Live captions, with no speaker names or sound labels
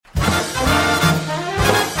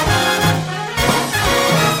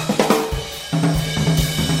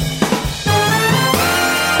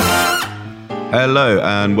Hello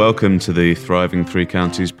and welcome to the Thriving Three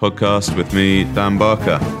Counties podcast with me, Dan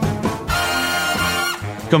Barker.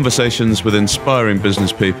 Conversations with inspiring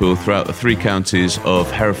business people throughout the three counties of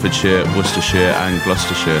Herefordshire, Worcestershire and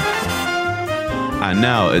Gloucestershire. And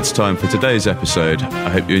now it's time for today's episode. I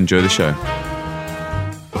hope you enjoy the show.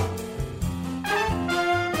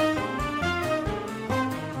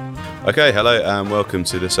 Okay, hello and welcome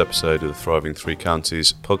to this episode of the Thriving Three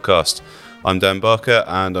Counties podcast. I'm Dan Barker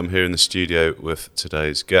and I'm here in the studio with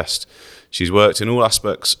today's guest. She's worked in all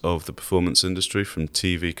aspects of the performance industry, from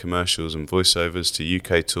TV commercials and voiceovers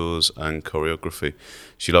to UK tours and choreography.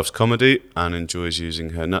 She loves comedy and enjoys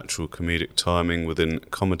using her natural comedic timing within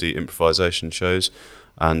comedy improvisation shows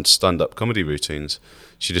and stand-up comedy routines.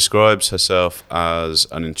 She describes herself as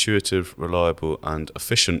an intuitive, reliable and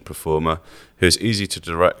efficient performer who is easy to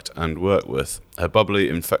direct and work with. Her bubbly,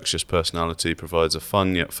 infectious personality provides a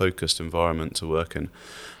fun yet focused environment to work in.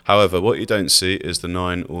 However, what you don't see is the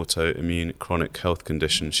 9 autoimmune chronic health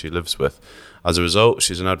conditions she lives with. As a result,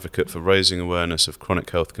 she's an advocate for raising awareness of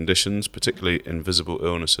chronic health conditions, particularly invisible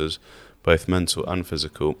illnesses, both mental and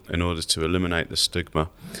physical, in order to eliminate the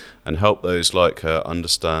stigma and help those like her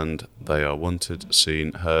understand they are wanted,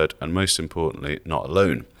 seen, heard, and most importantly, not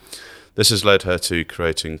alone. This has led her to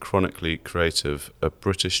creating Chronically Creative, a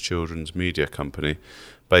British children's media company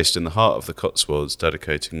based in the heart of the Cotswolds,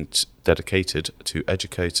 dedicated to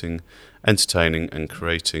educating, entertaining and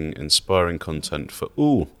creating inspiring content for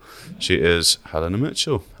all. She is Helena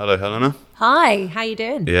Mitchell. Hello, Helena. Hi, how you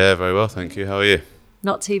doing? Yeah, very well, thank you. How are you?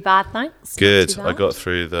 Not too bad, thanks. Good. I got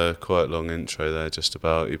through the quite long intro there just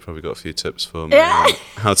about. You probably got a few tips for me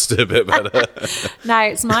how to do a bit better. No,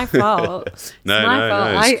 it's my fault. It's my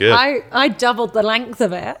fault. It's good. I doubled the length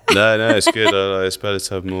of it. No, it's good. It's better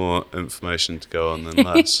to have more information to go on than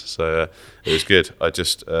less. So it was good. I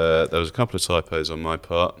just, there was a couple of typos on my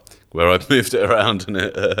part where I moved it around and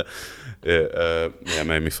it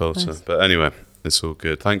made me falter. Nice. But anyway, it's all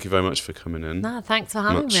good. Thank you very much for coming in. No, thanks for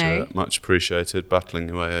having me. Much appreciated, battling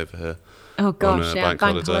your way over here. Oh gosh, bank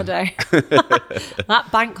holiday. That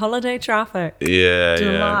bank holiday traffic. Yeah,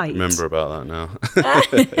 I remember about that now.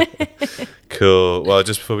 Cool. Well,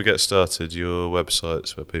 just before we get started, your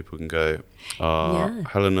websites where people can go are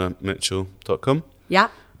helenamitchell.com. Yeah.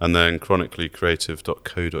 And then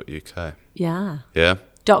chronicallycreative.co.uk. Yeah. Yeah?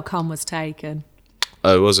 .com was taken.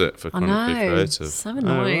 Oh, was it for Chronically Creative? So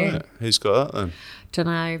annoying. Oh, right. Who's got that then? Don't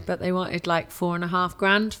know, but they wanted like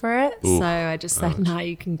 $4,500 for it. Ooh, so I just said, no,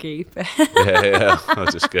 you can keep it. yeah. I'll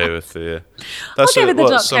just go with the... I'll go with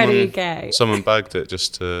the .co.uk. Someone bagged it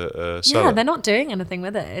just to sell it. Yeah, they're not doing anything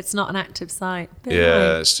with it. It's not an active site.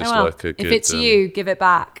 It's just like a good... If it's you, give it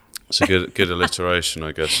back. It's a good alliteration,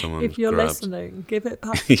 I guess someone if you're grabbed. Listening, give it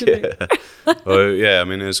back to me. Well, yeah, I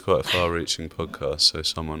mean, it's quite a far-reaching podcast, so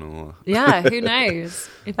someone will... Yeah, who knows?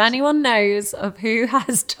 If anyone knows of who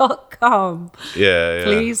has .com,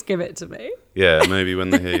 please give it to me. Yeah, maybe when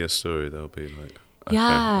they hear your story, they'll be like, okay,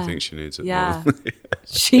 I think she needs it more.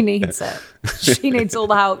 She needs it. She needs all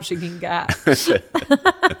the help she can get.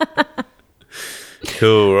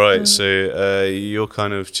 Cool, right. So you're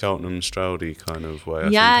kind of Cheltenham, Stroudy kind of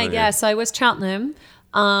way. I think, So I was Cheltenham.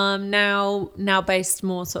 Now based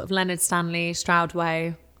more sort of Leonard Stanley, Stroud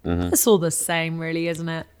way. Mm-hmm. It's all the same, really, isn't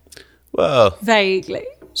it? Well, vaguely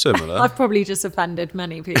similar. I've probably just offended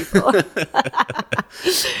many people.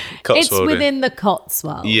 It's within the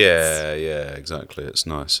Cotswolds. Yeah, exactly. It's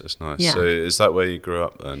nice. Yeah. So is that where you grew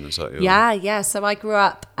up then? Is that your... Yeah. So I grew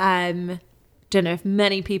up. Don't know if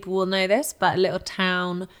many people will know this, but a little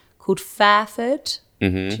town called Fairford.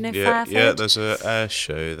 Mm-hmm. Do you know Fairford? Yeah, there's an air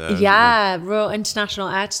show there. Yeah, Royal International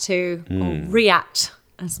Air Tattoo, or RIAT,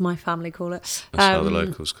 as my family call it. That's how the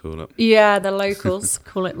locals call it. Yeah, the locals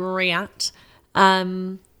call it RIAT.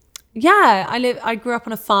 I grew up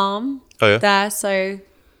on a farm there, so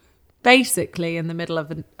basically in the middle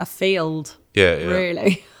of a field. Yeah.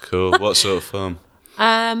 Really. Cool. What sort of farm?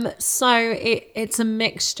 So it's a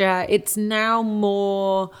mixture. It's now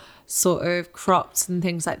more sort of crops and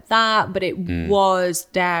things like that, but it was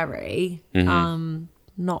dairy. Mm-hmm.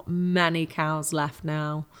 Not many cows left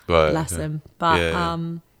now. Right, bless them. But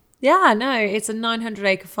it's a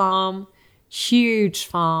 900-acre farm, huge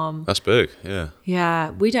farm. That's big, yeah. Yeah,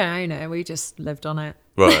 we don't own it. We just lived on it.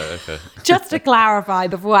 Right, okay. Just to clarify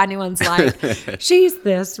before anyone's like, she's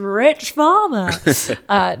this rich farmer.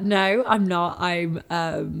 No, I'm not.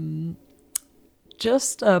 I'm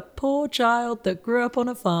just a poor child that grew up on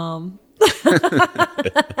a farm.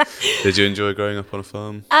 Did you enjoy growing up on a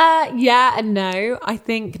farm? Yeah and no. I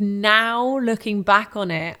think now, looking back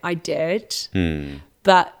on it, I did.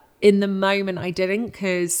 But in the moment, I didn't,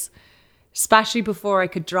 because especially before I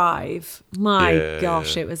could drive. My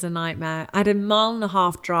gosh, it was a nightmare. I had a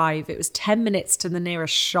 1.5-mile drive. It was 10 minutes to the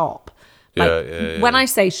nearest shop. Like, when I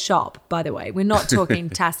say shop, by the way, we're not talking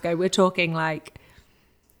Tesco. We're talking like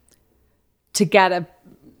to get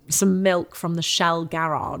some milk from the Shell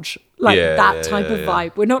garage. Like that type of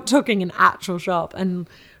vibe. We're not talking an actual shop. And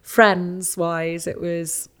friends-wise, I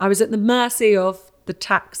was at the mercy of the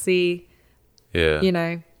taxi, you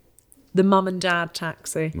know, the mum and dad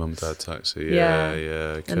taxi. Mum and dad taxi,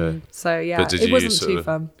 okay. And so, it wasn't too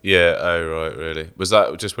fun. Yeah, oh, right, really. Was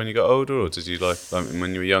that just when you got older, or did you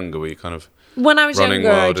when you were younger, were you kind of when I was running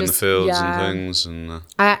younger, wild in the fields and things? And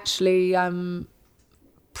I actually,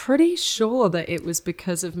 pretty sure that it was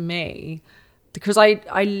because of me, because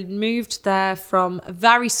I moved there from a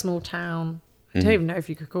very small town. I don't even know if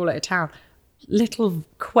you could call it a town. Little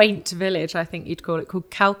quaint village, I think you'd call it, called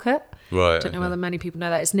Calcutta. Right. I don't know whether many people know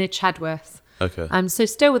that. It's near Chedworth. Okay. So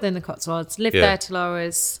still within the Cotswolds. Lived there till I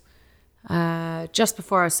was just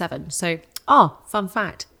before I was 7. So, fun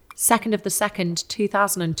fact. 2nd of the 2nd,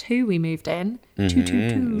 2002, we moved in.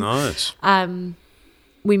 222. Nice.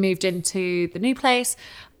 We moved into the new place.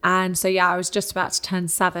 And so, I was just about to turn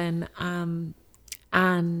 7.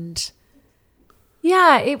 And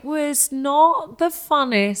it was not the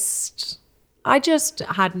funnest. I just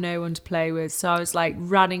had no one to play with. So I was like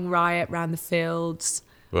running riot around the fields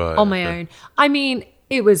on my own. I mean,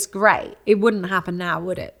 it was great. It wouldn't happen now,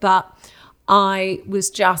 would it? But I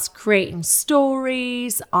was just creating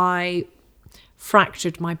stories. I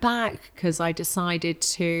fractured my back because I decided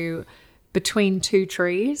to, between 2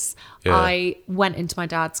 trees, I went into my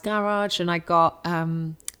dad's garage and I got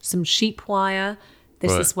some sheep wire.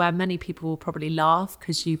 This is where many people will probably laugh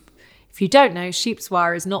because if you don't know, sheep's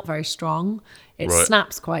wire is not very strong. It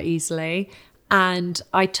snaps quite easily. And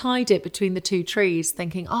I tied it between the 2 trees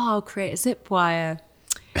thinking, I'll create a zip wire.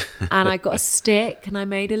 And I got a stick and I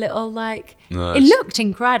made a little nice. It looked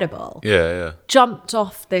incredible. Yeah. Jumped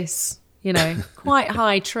off this, quite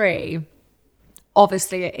high tree.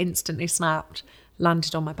 Obviously, it instantly snapped,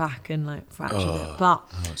 landed on my back and fractured it.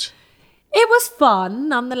 But it was fun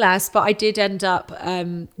nonetheless, but I did end up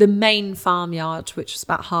the main farmyard, which was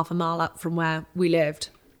about 1/2 mile up from where we lived.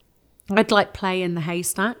 I'd play in the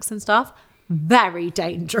haystacks and stuff. Very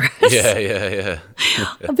dangerous. Yeah.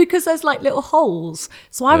 Because there's little holes.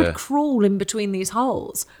 So I would crawl in between these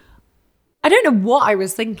holes. I don't know what I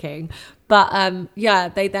was thinking, but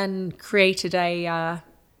they then created a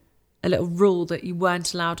little rule that you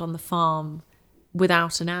weren't allowed on the farm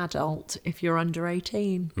without an adult if you're under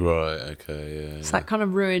 18. Right, okay, yeah. So that kind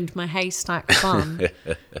of ruined my haystack fun.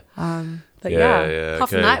 But yeah, apart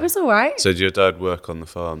from that, it was all right. So did your dad work on the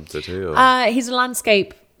farm, did he? Or? He's a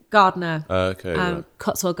landscape gardener. Okay,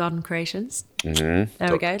 Cotswold Garden Creations. Mm-hmm.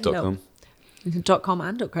 There we go. .com. .com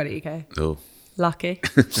and .co.uk. Oh. Lucky.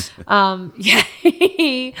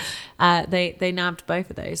 They nabbed both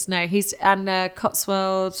of those. No, he's and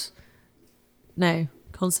Cotswold. No.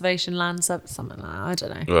 Conservation land, something like that. I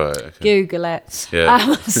don't know. Right. Okay. Google it.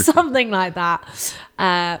 Yeah. Something like that.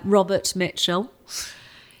 Robert Mitchell.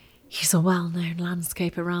 He's a well-known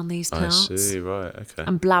landscaper around these parts. I see. Right. Okay.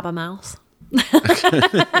 And Blabbermouth.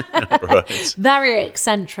 Right. Very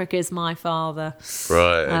eccentric is my father.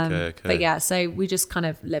 Right. Okay. But so we just kind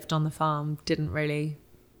of lived on the farm. Didn't really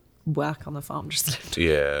work on the farm. Just lived.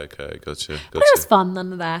 Yeah. Okay. Gotcha. But it was fun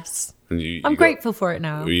nonetheless. I'm grateful for it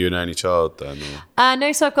now. Were you an only child then? Or?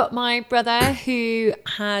 No, so I've got my brother who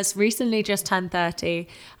has recently just turned 30.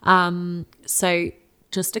 So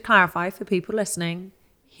just to clarify for people listening,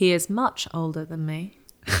 he is much older than me.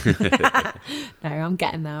 No, I'm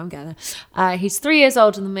getting there. He's 3 years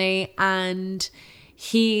older than me and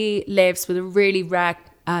he lives with a really rare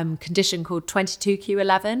condition called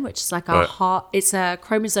 22q11, which is like it's a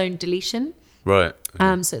chromosome deletion. Right.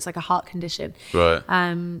 Okay. So it's like a heart condition. Right.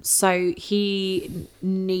 So he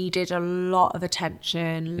needed a lot of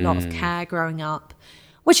attention, a lot of care growing up,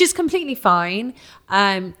 which is completely fine.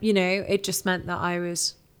 It just meant that I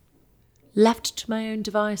was left to my own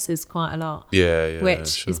devices quite a lot. Yeah.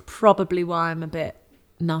 Which is probably why I'm a bit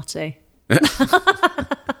nutty.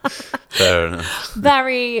 Fair enough.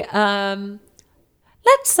 Very,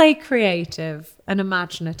 let's say creative and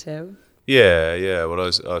imaginative. Yeah. Well, I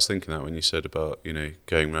was thinking that when you said about,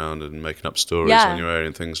 going around and making up stories on your own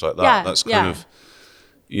and things like that. Yeah, that's kind of,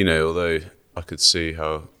 although I could see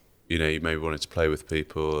how, you maybe wanted to play with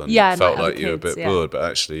people and felt like you were a bit bored, but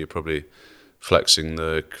actually you're probably flexing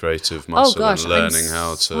the creative muscle and learning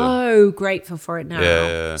how to. So grateful for it now.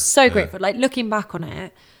 Yeah. So grateful. Looking back on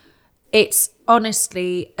it, it's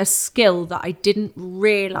honestly a skill that I didn't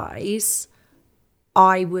realise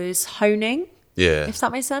I was honing. Yeah. If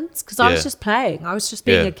that makes sense. Because I was Yeah. just playing. I was just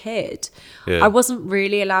being Yeah. a kid. Yeah. I wasn't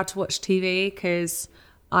really allowed to watch TV because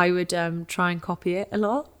I would try and copy it a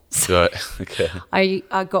lot. Right. Okay.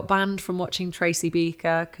 I got banned from watching Tracy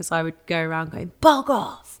Beaker because I would go around going, bog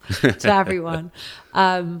off to everyone.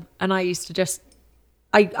 And I used to just,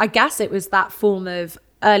 I guess it was that form of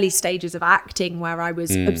early stages of acting where I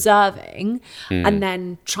was observing and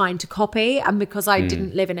then trying to copy. And because I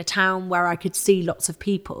didn't live in a town where I could see lots of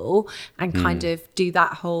people and kind of do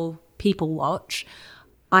that whole people watch,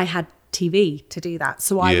 I had TV to do that.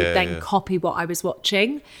 So I would then copy what I was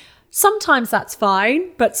watching. Sometimes that's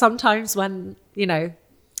fine, but sometimes when, you know,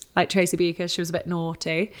 like Tracy Beaker, she was a bit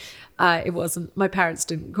naughty. It wasn't, my parents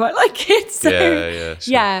didn't quite like it. So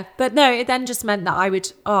Sure. but no, it then just meant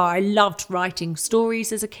that I loved writing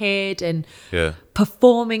stories as a kid and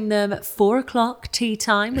performing them at 4:00 tea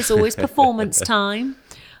time was always performance time.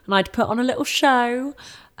 And I'd put on a little show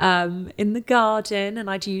in the garden and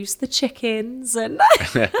I'd use the chickens and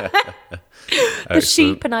the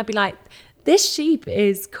sheep, and I'd be like, this sheep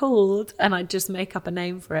is called, and I'd just make up a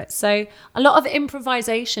name for it. So a lot of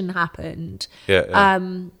improvisation happened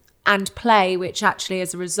and play, which actually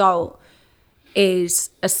as a result is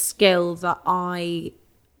a skill that I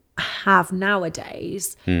have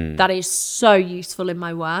nowadays that is so useful in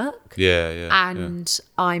my work. And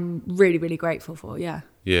I'm really, really grateful for. Yeah.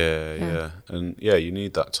 And you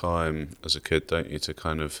need that time as a kid, don't you, to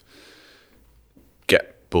kind of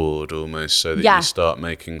get bored almost, so that you start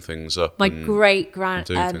making things up. My great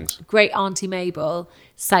auntie Mabel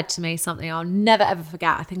said to me something I'll never ever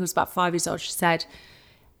forget. I think it was about 5 years old. She said,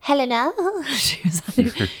 Helena, she was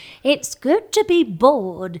like, it's good to be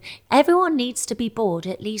bored. Everyone needs to be bored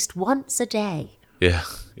at least once a day.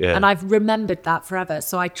 And I've remembered that forever.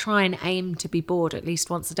 So I try and aim to be bored at least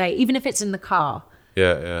once a day, even if it's in the car.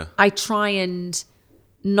 I try and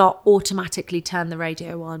not automatically turn the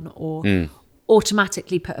radio on or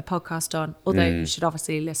automatically put a podcast on, although you should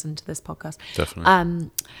obviously listen to this podcast. Definitely.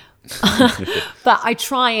 But I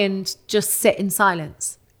try and just sit in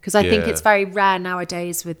silence, because I think it's very rare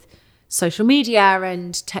nowadays with social media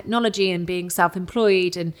and technology and being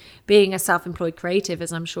self-employed and being a self-employed creative,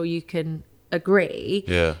 as I'm sure you can agree.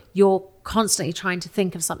 You're constantly trying to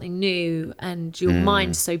think of something new and your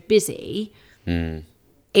mind's so busy.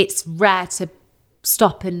 It's rare to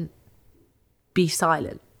stop and be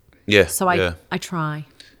silent. So I try.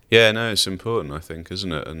 No, it's important, I think,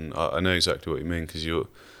 isn't it? And I know exactly what you mean, because you're,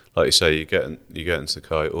 like you say, you get into the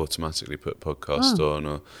car, you automatically put podcast on,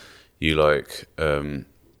 or you like. I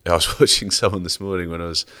was watching someone this morning when I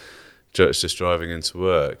was just driving into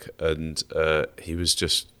work, and he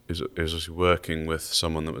was working with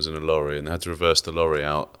someone that was in a lorry, and they had to reverse the lorry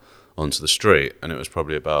out onto the street, and it was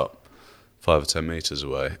probably about 5 or 10 meters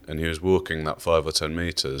away, and he was walking that 5 or 10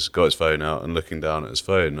 meters, got his phone out and looking down at his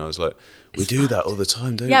phone, and I was like, we do that all the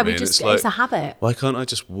time, don't we? Yeah, it's a habit. Why can't I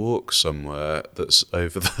just walk somewhere that's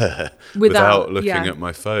over there without looking at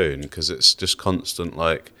my phone? Because it's just constant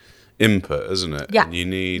like input, isn't it? And you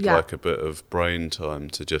need like a bit of brain time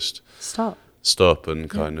to just stop and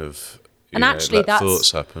kind of let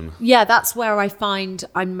thoughts happen. That's where I find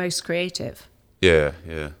I'm most creative.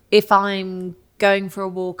 If I'm going for a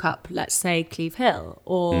walk up, let's say Cleve Hill,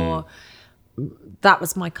 or that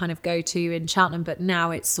was my kind of go-to in Cheltenham, but now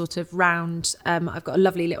it's sort of round. I've got a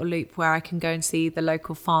lovely little loop where I can go and see the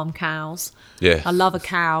local farm cows. I love a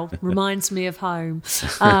cow, reminds me of home.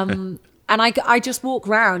 And I just walk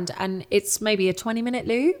round, and it's maybe a 20-minute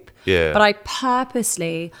loop. But I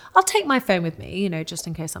purposely, I'll take my phone with me, just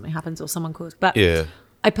in case something happens or someone calls, but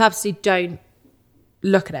I purposely don't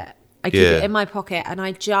look at it. I keep it in my pocket, and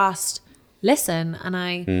I just listen, and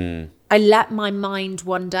I let my mind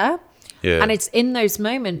wander. And it's in those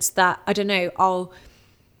moments that, I don't know, I'll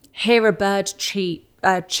hear a bird cheep.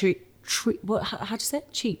 How do you say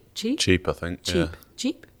it? Cheep, I think.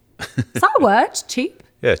 Cheep? Is that a word? Cheep?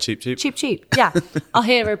 Yeah, cheep. Cheep. Yeah. I'll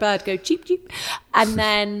hear a bird go cheep. And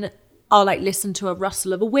then I'll like listen to a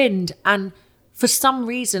rustle of a wind. And for some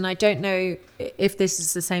reason, I don't know if this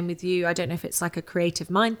is the same with you. I don't know if it's like a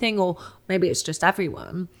creative mind thing, or maybe it's just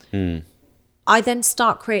everyone. I then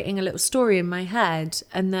start creating a little story in my head,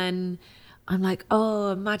 and then I'm like,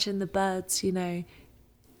 oh, imagine the birds,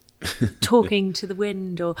 talking to the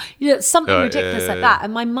wind, or something ridiculous like that.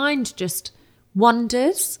 And my mind just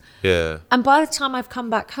wanders. And by the time I've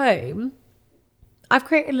come back home, I've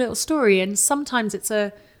created a little story, and sometimes it's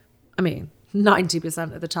 90%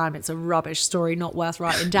 of the time it's a rubbish story not worth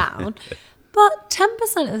writing down. But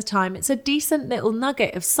 10% of the time, it's a decent little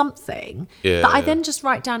nugget of something that I then just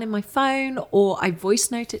write down in my phone, or I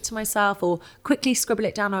voice note it to myself, or quickly scribble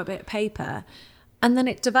it down on a bit of paper. and then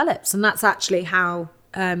it develops. And that's actually how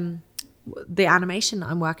the animation that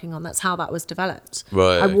I'm working on, that's how that was developed.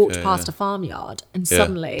 Right, I walked okay, past a farmyard and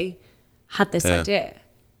suddenly had this idea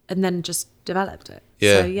and then just developed it.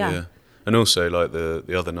 Yeah, So, yeah. And also, like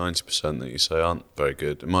the other 90% that you say aren't very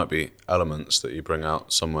good, it might be elements that you bring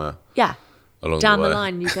out somewhere Yeah. along Down the way. the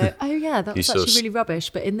line, you go, oh yeah, that was sort of actually really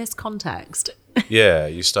rubbish, but in this context. Yeah,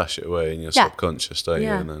 you stash it away in your Yeah. subconscious, don't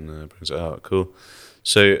Yeah. you? And then brings it out. Cool.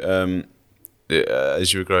 So,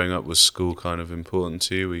 as you were growing up, was school kind of important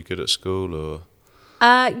to you? Were you good at school, or?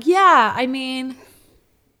 Yeah, I mean,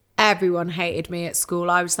 everyone hated me at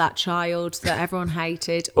school. I was that child that everyone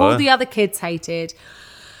hated. All What? the other kids hated.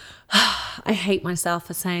 I hate myself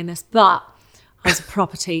for saying this, but I was a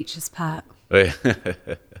proper teacher's pet.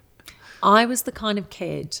 I was the kind of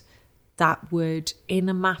kid that would, in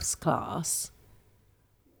a maths class,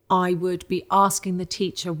 I would be asking the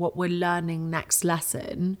teacher what we're learning next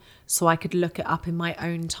lesson so I could look it up in my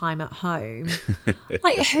own time at home.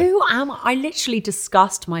 Like, who am I? I literally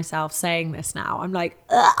disgust myself saying this now. I'm like,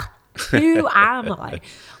 ugh, who am I?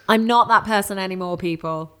 I'm not that person anymore,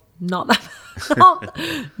 people. Not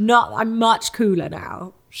that. Not. I'm much cooler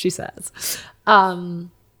now, she says.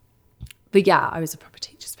 But yeah, I was a proper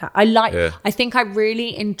teacher's pet. I think I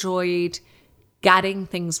really enjoyed getting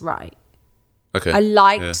things right. Okay. I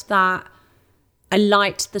liked that. I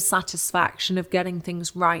liked the satisfaction of getting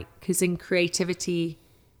things right, because in creativity,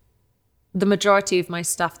 the majority of my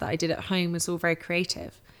stuff that I did at home was all very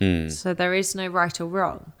creative. So there is no right or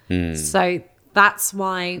wrong. So that's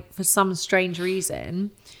why, for some strange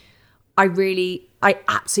reason, I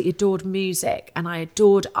absolutely adored music, and I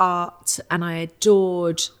adored art, and I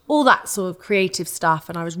adored all that sort of creative stuff.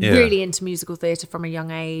 And I was really into musical theatre from a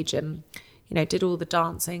young age, and, you know, did all the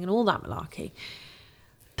dancing and all that malarkey.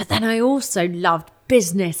 But then I also loved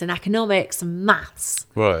business and economics and maths.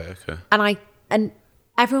 Right. Okay. And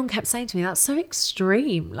everyone kept saying to me, that's so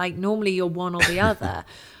extreme. Like, normally you're one or the other.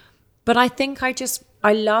 But I think I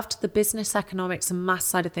loved the business, economics and maths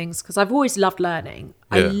side of things, because I've always loved learning.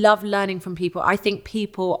 I love learning from people. I think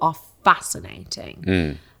people are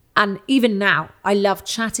fascinating. And even now, I love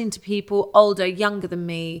chatting to people older, younger than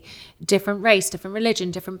me, different race, different religion,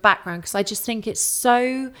 different background, because I just think it's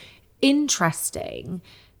so interesting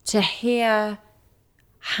to hear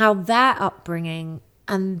how their upbringing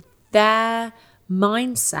and their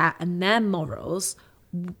mindset and their morals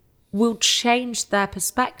will change their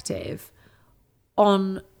perspective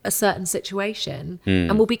on a certain situation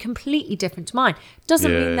and will be completely different to mine.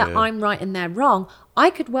 Doesn't mean that I'm right and they're wrong. I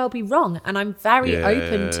could well be wrong, and I'm very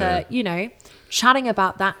open to, you know, chatting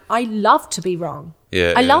about that. I love to be wrong.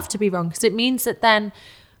 I love to be wrong, because it means that then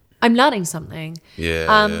I'm learning something.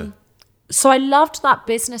 So I loved that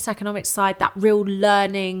business economics side, that real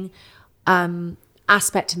learning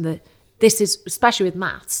aspect in this is, especially with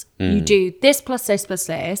maths, you do this plus this plus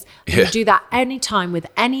this, and you do that any time with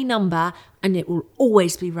any number, and it will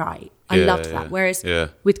always be right. I loved that. Whereas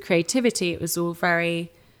with creativity, it was all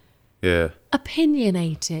very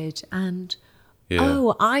opinionated, and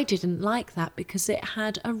oh, I didn't like that because it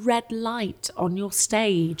had a red light on your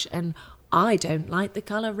stage, and I don't like the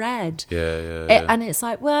colour red. And it's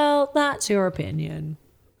like, well, that's your opinion.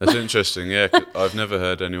 That's interesting, 'cause I've never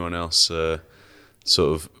heard anyone else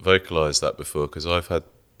sort of vocalise that before, because I've had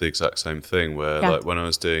the exact same thing where, like, when I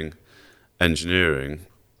was doing engineering,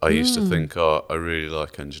 I used to think, oh, I really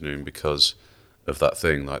like engineering because of that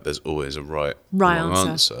thing, like there's always a right wrong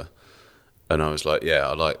answer. And I was like, yeah,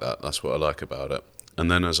 I like that. That's what I like about it.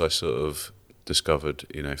 And then as I sort of discovered,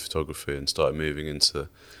 you know, photography and started moving into the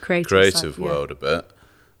creative world a bit,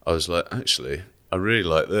 I was like, actually, I really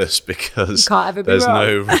like this, because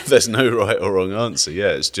there's no right or wrong answer. Yeah,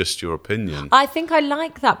 it's just your opinion. I think I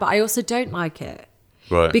like that, but I also don't like it.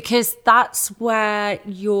 Right. Because that's where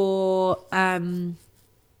your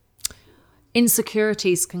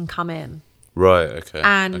insecurities can come in. Right, okay.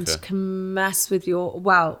 And can mess with your,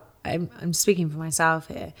 well, I'm speaking for myself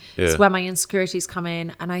here. It's where my insecurities come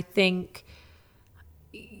in, and I think,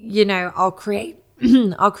 you know, I'll create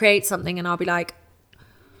something, and I'll be like,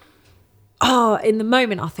 oh, in the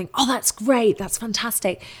moment I'll think, oh, that's great, that's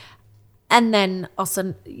fantastic. And then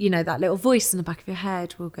also, you know, that little voice in the back of your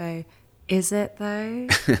head will go, is it though?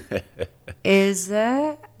 Is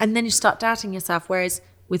it? And then you start doubting yourself. Whereas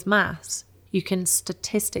with maths, you can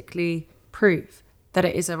statistically prove that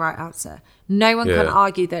it is a right answer. No one can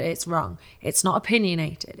argue that it's wrong. It's not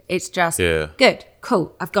opinionated. It's just good,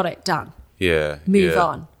 cool, I've got it done. Move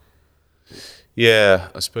on. Yeah,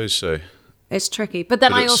 I suppose so. It's tricky. But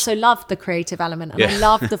then I also love the creative element, and I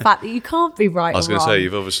love the fact that you can't be right or wrong. I was going to say,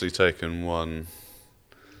 you've obviously taken one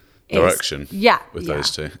direction. Yeah, with yeah.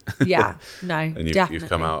 those two. Yeah, no, And definitely. you've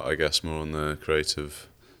come out, I guess, more on the creative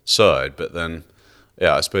side, but then,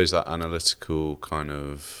 yeah, I suppose that analytical kind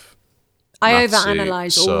of I mathsy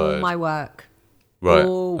overanalyze all side. my work. Right.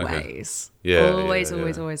 Always. Okay. Yeah. Always, yeah,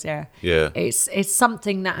 always, yeah. always, yeah. Yeah. It's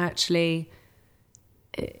something that actually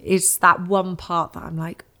is that one part that I'm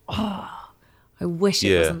like, oh, I wish it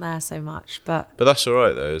Yeah. wasn't there so much. But But that's all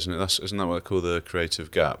right though, isn't it? Isn't that what I call the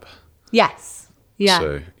creative gap? yes.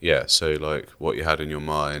 Yeah. So like what you had in your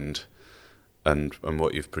mind and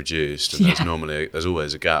what you've produced, and Yeah. there's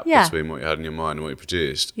always a gap Yeah. between what you had in your mind and what you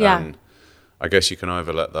produced. Yeah. And I guess you can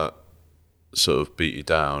either let that sort of beat you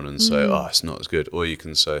down and say, oh, it's not as good, or you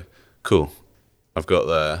can say, cool, I've got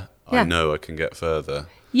there. Yeah. I know I can get further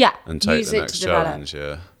Yeah. and take Use the it next to develop. challenge.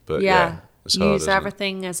 Yeah. But Yeah. it's hard, Use isn't it?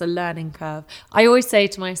 everything as a learning curve. I always say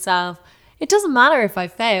to myself, it doesn't matter if I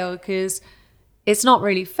fail because it's not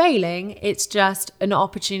really failing. It's just an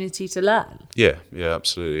opportunity to learn. Yeah,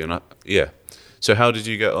 absolutely. And so how did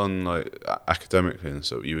you get on like academically and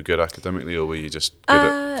so you were good academically, or were you just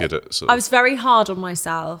good at sort of I was very hard on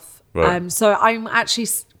myself. Right. So I'm actually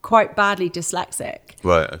quite badly dyslexic.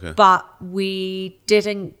 Right, okay. But we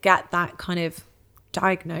didn't get that kind of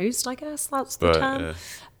diagnosed, I guess that's the Right, term.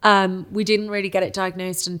 yeah. We didn't really get it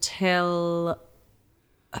diagnosed until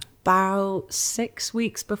about 6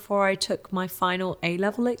 weeks before I took my final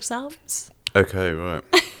A-level exams. Okay, right.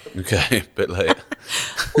 Okay, bit late.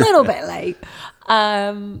 A little bit late.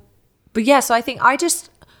 But yeah, so I think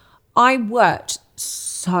I worked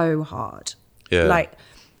so hard. Yeah. Like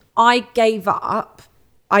I gave up.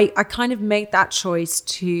 I kind of made that choice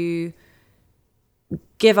to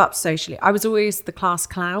give up socially. I was always the class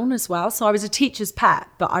clown as well. So I was a teacher's pet,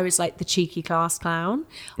 but I was like the cheeky class clown.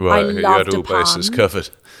 Right, I you loved had all a pun. bases covered.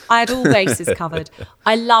 I had all bases covered.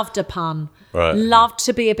 I loved a pun. Right. Loved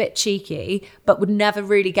to be a bit cheeky, but would never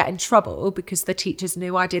really get in trouble because the teachers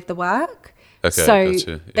knew I did the work. Okay, So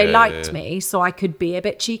gotcha. they Yeah, liked yeah. me, so I could be a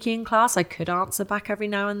bit cheeky in class. I could answer back every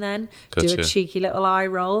now and then, do Gotcha. a cheeky little eye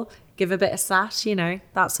roll, give a bit of sass,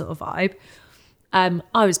 that sort of vibe.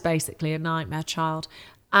 I was basically a nightmare child.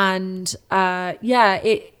 And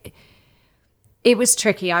it was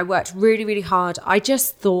tricky. I worked really, really hard. I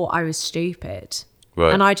just thought I was stupid.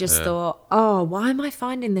 Right, And I just yeah. thought, oh, why am I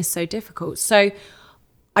finding this so difficult? So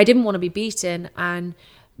I didn't want to be beaten. And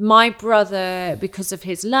my brother, because of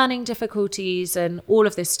his learning difficulties and all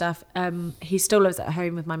of this stuff, he still lives at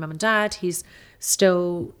home with my mum and dad. He's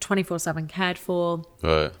still 24/7 cared for.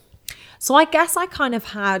 Right. So I guess I kind of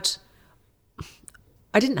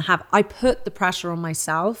I put the pressure on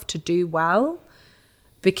myself to do well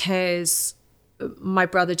because my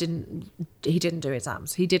brother didn't do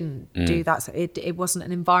exams. He didn't do that. So it wasn't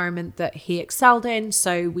an environment that he excelled in.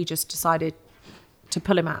 So we just decided to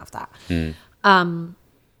pull him out of that.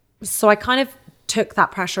 So I kind of took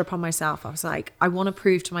that pressure upon myself. I was like, I want to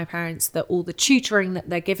prove to my parents that all the tutoring that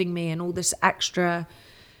they're giving me and all this extra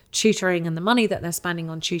tutoring and the money that they're spending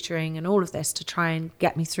on tutoring and all of this to try and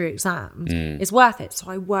get me through exams is worth it.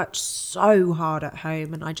 So I worked so hard at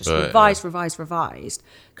home and I just revised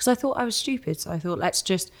because I thought I was stupid. So I thought,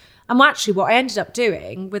 and actually what I ended up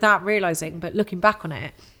doing without realizing, but looking back on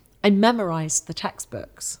it, I memorized the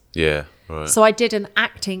textbooks. Yeah, right. So I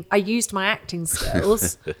used my acting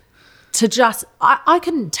skills to I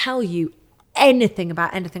couldn't tell you anything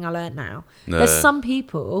about anything I learned now. No. There's some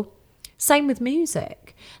people, same with music.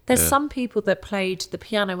 There's some people that played the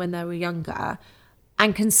piano when they were younger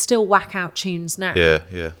and can still whack out tunes now.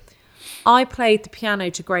 Yeah. I played the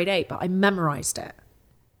piano to grade 8, but I memorized it.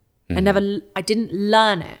 I didn't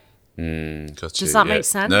learn it. Gotcha. Does that Yeah. make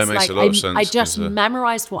sense? No, it makes a lot of sense. I just 'cause,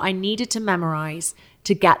 memorized what I needed to memorize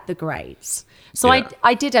to get the grades. So Yeah.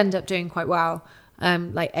 I did end up doing quite well,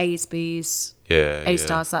 like A's, B's, yeah, A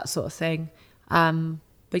stars, that sort of thing.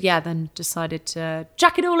 But yeah, then decided to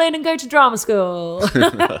jack it all in and go to drama school.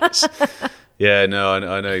 Yeah, no,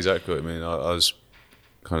 I know exactly what I mean. I was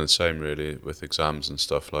kind of the same really with exams and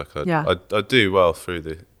stuff. Like I do well through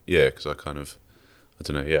the year because I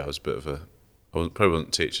don't know. Yeah, I was a bit of probably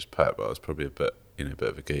wasn't teacher's pet, but I was probably a bit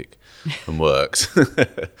of a geek and worked.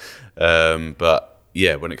 But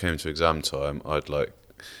yeah, when it came to exam time, I'd like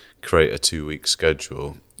create a 2-week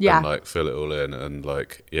schedule and like fill it all in and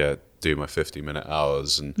like do my 50-minute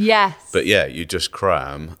hours and Yes. But yeah, you just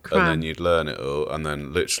cram and then you'd learn it all, and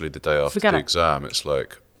then literally the day after Forget the it. exam, it's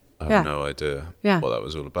like I have no idea what that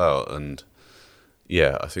was all about. And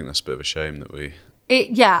yeah, I think that's a bit of a shame that we.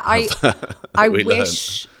 I we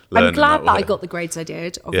wish. learn I'm in glad that that I way. got the grades I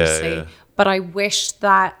did, obviously, yeah. but I wish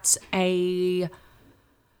that and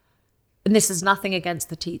this is nothing against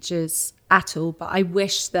the teachers at all, but I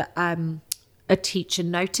wish that a a teacher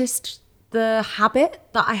noticed the habit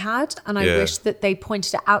that I had, and I wish that they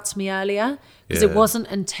pointed it out to me earlier, because it wasn't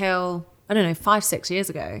until, I don't know, 5-6 years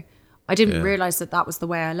ago, I didn't realize that that was the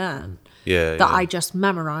way I learned. I just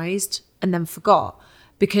memorized and then forgot,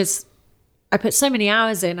 because I put so many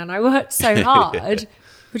hours in and I worked so hard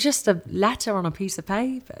for just a letter on a piece of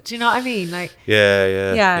paper. Do you know what I mean? Like,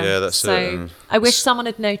 that's so it. I wish someone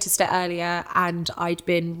had noticed it earlier and I'd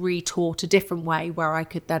been retaught a different way where I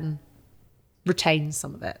could then retain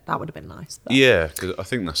some of it. That would have been nice. But. Yeah, because I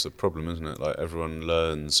think that's the problem, isn't it? Like, everyone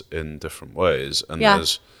learns in different ways, and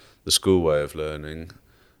there's the school way of learning,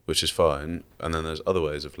 which is fine, and then there's other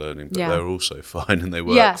ways of learning, but they're also fine, and they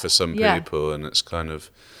work for some people, and it's kind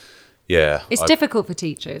of it's difficult for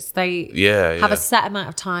teachers. They have a set amount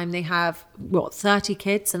of time. They have 30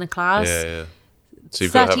 kids in a class. So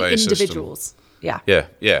you've got to have a individuals. System.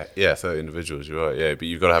 30 individuals. You're right. Yeah, but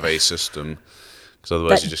you've got to have a system, because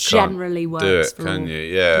otherwise that you just generally can't works do it, can you?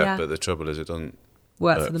 Yeah, but the trouble is it doesn't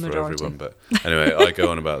work for the majority. Everyone. But anyway, I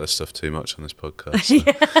go on about this stuff too much on this podcast.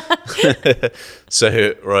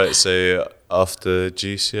 So after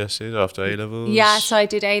GCSEs, after A-levels? Yeah, so I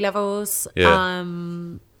did A-levels.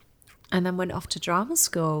 And then went off to drama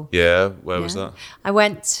school. Yeah, where was that? I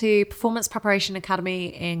went to Performance Preparation Academy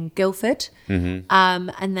in Guildford.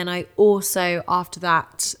 And then I also, after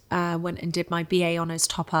that, went and did my BA Honours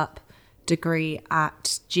top-up degree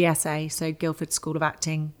at GSA, so Guildford School of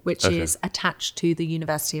Acting, which is attached to the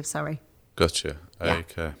University of Surrey. Gotcha. Yeah.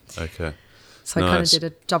 Okay. So I kind of did a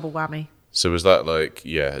double whammy. So was that like,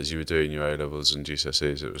 as you were doing your A-levels and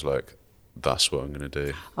GCSEs, it was like, that's what I'm going to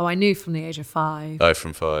do? Oh, I knew from the age of 5. Oh,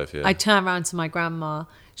 from 5, yeah. I turned around to my grandma.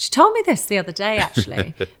 She told me this the other day,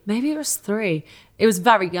 actually. Maybe it was 3. It was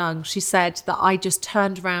very young. She said that I just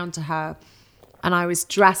turned around to her and I was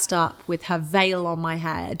dressed up with her veil on my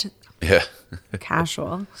head. Yeah.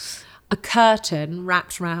 Casual. A curtain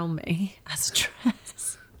wrapped around me as a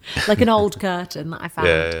dress. Like an old curtain that I found.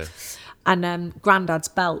 Yeah. And Grandad's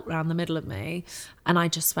belt around the middle of me. And I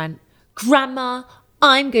just went, Grandma,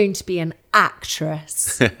 I'm going to be an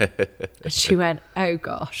actress. And she went, oh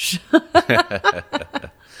gosh.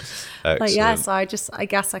 But yeah, so I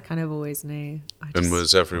guess I kind of always knew. And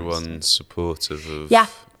was everyone supportive of? Yeah,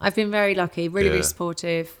 I've been very lucky, really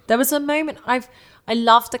supportive. There was a moment, I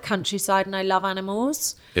love the countryside and I love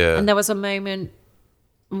animals. Yeah. And there was a moment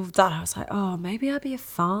that I was like, oh, maybe I'll be a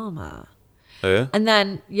farmer. Oh yeah? And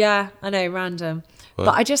then, I know, random. What?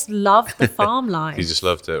 But I just loved the farm life. You just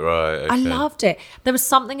loved it, right? Okay. I loved it. There was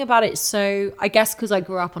something about it. So I guess because I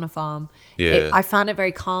grew up on a farm, I found it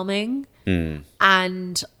very calming.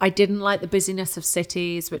 And I didn't like the busyness of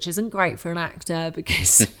cities, which isn't great for an actor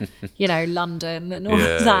because, London and all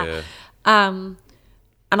of that. Yeah.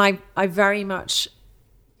 And I very much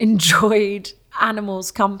enjoyed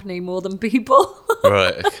animals' company more than people.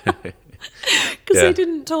 Right, okay. Because they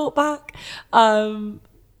didn't talk back. And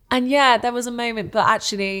there was a moment, but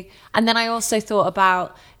actually, and then I also thought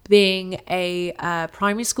about being a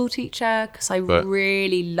primary school teacher because I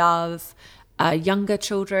really love younger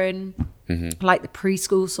children, like the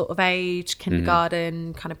preschool sort of age,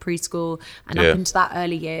 kindergarten, kind of preschool, and up into that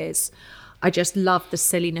early years. I just love the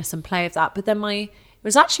silliness and play of that. But then it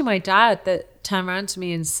was actually my dad that turned around to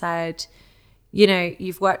me and said,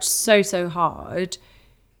 you've worked so hard.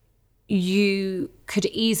 You could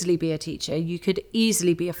easily be a teacher. You could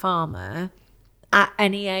easily be a farmer at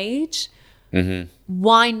any age.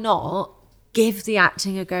 Why not give the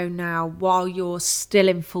acting a go now while you're still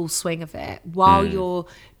in full swing of it, while you're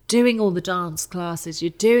doing all the dance classes, you're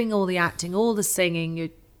doing all the acting, all the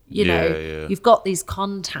singing, you've got these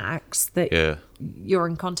contacts that you're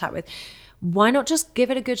in contact with. Why not just give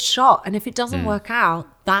it a good shot? And if it doesn't work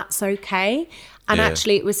out, that's okay. And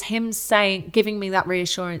actually it was him giving me that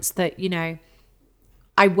reassurance that,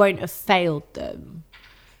 I won't have failed them.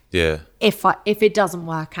 Yeah. If it doesn't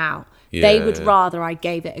work out. They would rather I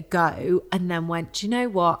gave it a go and then went, do you know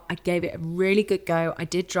what? I gave it a really good go. I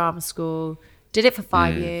did drama school, did it for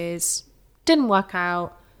 5 years, didn't work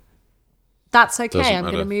out. That's okay. I'm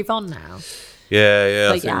going to move on now.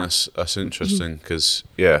 Yeah. I think that's interesting because,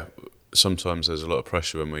 sometimes there's a lot of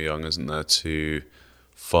pressure when we're young, isn't there, to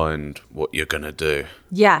find what you're going to do.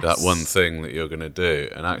 Yes. That one thing that you're going to do.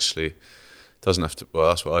 And actually, it doesn't have to, well,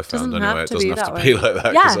 that's what I found anyway. It doesn't have to be like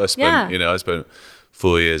that because I spent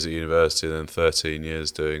 4 years at university and then 13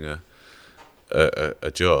 years doing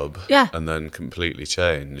a job and then completely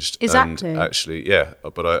changed. Exactly. And actually,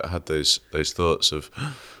 but I had those thoughts of,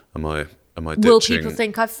 am I ditching? Will people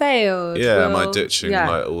think I failed? Am I ditching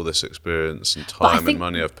like all this experience and time and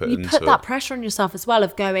money I've put into it? You put that pressure on yourself as well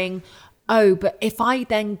of going, oh, but if I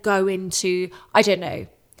then go into, I don't know,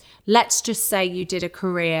 let's just say you did a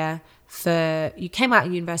career you came out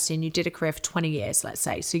of university and you did a career for 20 years, let's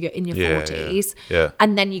say. So you're in your 40s. Yeah.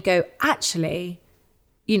 And then you go, actually,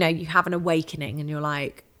 you know, you have an awakening and you're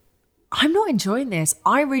like, I'm not enjoying this.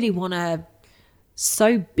 I really want to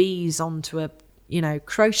sew bees onto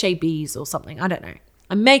crochet bees or something. I don't know.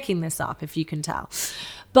 I'm making this up, if you can tell.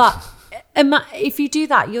 But if you do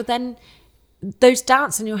that, you're then, those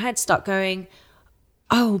doubts in your head start going,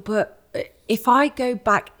 oh, but if I go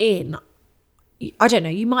back in, I don't know,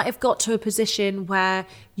 you might have got to a position where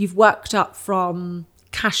you've worked up from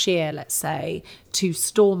cashier, let's say, to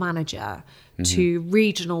store manager, to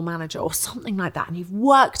regional manager or something like that. And you've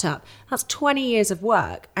worked up. That's 20 years of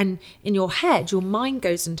work. And in your head, your mind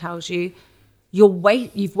goes and tells you,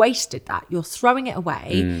 you've wasted that. You're throwing it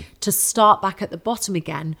away to start back at the bottom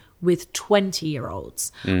again with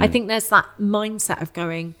 20-year-olds. I think there's that mindset of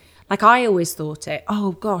going, like I always thought it,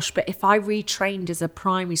 oh gosh, but if I retrained as a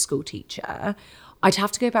primary school teacher, I'd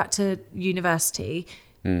have to go back to university,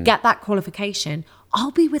 get that qualification.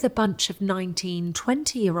 I'll be with a bunch of 19,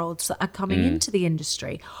 20-year-olds that are coming into the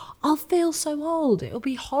industry. I'll feel so old. It'll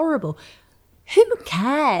be horrible. Who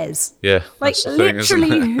cares? Yeah. Like that's the thing, literally,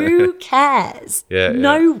 isn't it? who cares?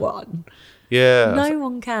 No one. Yeah. No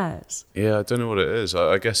one cares. Yeah, I don't know what it is.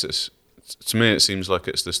 I guess to me, it seems like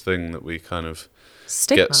it's this thing that we kind of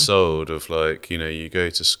Stigma. get sold of, like, you know, you go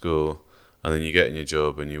to school and then you get in your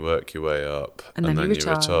job and you work your way up And then you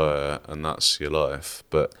retire. and that's your life.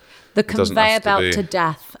 But The it doesn't conveyor have to belt be- to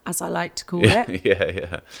death, as I like to call Yeah, it. yeah.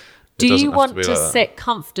 It Do doesn't you have want be to like that. sit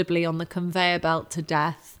comfortably on the conveyor belt to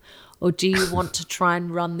death, or do you want to try and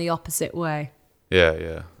run the opposite way?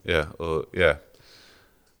 Yeah. Or yeah,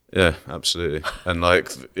 absolutely. And like,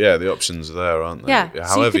 yeah, the options are there, aren't they? Yeah. So you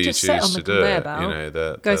However could you just sit choose on to the do conveyor it, belt, you know,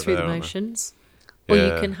 go they're through the there, aren't they? motions, or you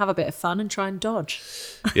Yeah. can have a bit of fun and try and dodge.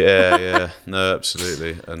 Yeah. No,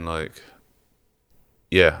 absolutely. And like,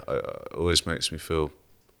 yeah, it always makes me feel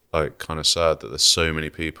like kind of sad that there's so many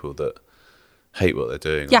people that hate what they're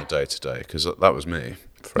doing Yeah. on a day to day, because that was me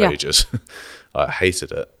for Yeah. ages. I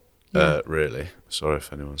hated it, Yeah. really. Sorry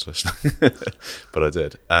if anyone's listening, but I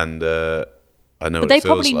did. And I know But what they it feels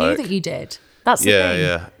probably like. knew that you did. That's the Yeah, thing.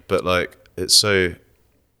 yeah. But like, it's so,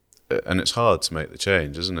 and it's hard to make the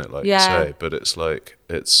change, isn't it? Like Yeah. you say, but it's like,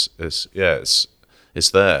 it's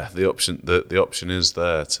there. The option is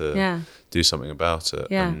there to Yeah. do something about it.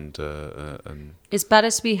 Yeah. And It's better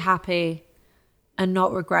to be happy and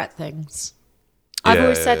not regret things. I've Yeah,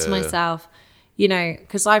 always said yeah, to yeah. myself, you know,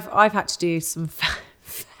 because I've had to do some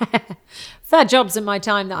fair jobs in my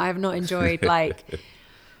time that I have not enjoyed, like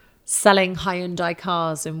selling Hyundai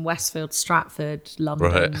cars in Westfield, Stratford,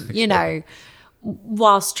 London, Right. you know,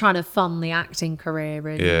 whilst trying to fund the acting career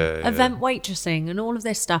and Yeah. event waitressing and all of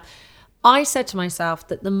this stuff. I said to myself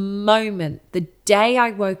that the day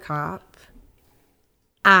I woke up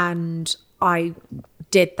and I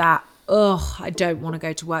did that, I don't want to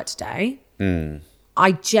go to work today,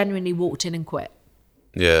 I genuinely walked in and quit.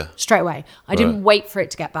 Yeah. Straight away. I didn't wait for it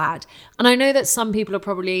to get bad. And I know that some people are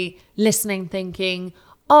probably listening thinking,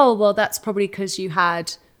 oh, well, that's probably because you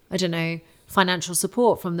had, I don't know, financial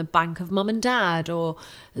support from the bank of mum and dad or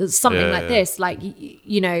something like this. Like,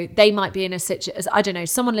 you know, they might be in a situation, I don't know,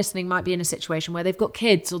 someone listening might be in a situation where they've got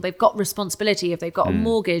kids or they've got responsibility, if they've got a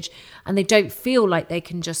mortgage and they don't feel like they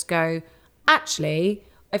can just go, actually,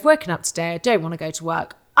 I've woken up today, I don't want to go to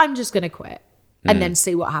work, I'm just going to quit and then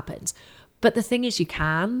see what happens. But the thing is, you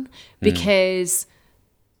can, because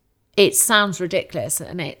it sounds ridiculous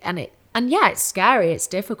and yeah, it's scary, it's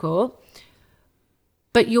difficult,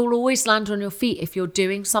 but you'll always land on your feet if you're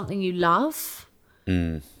doing something you love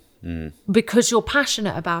because you're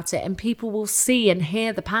passionate about it, and people will see and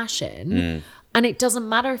hear the passion. And it doesn't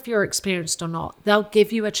matter if you're experienced or not, they'll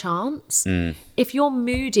give you a chance. If you're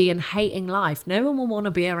moody and hating life, no one will want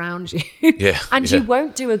to be around you. Yeah, And yeah. you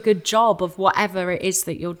won't do a good job of whatever it is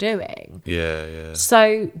that you're doing. Yeah.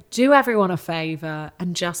 So do everyone a favour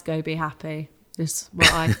and just go be happy, is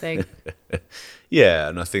what I think. Yeah,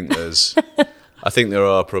 and I think there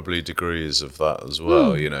are probably degrees of that as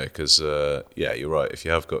well, you know, because, yeah, you're right. If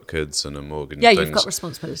you have got kids and a mortgage and Yeah, things, you've got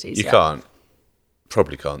responsibilities. you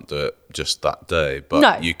probably can't do it just that day, but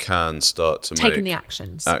No. you can start to Taking make the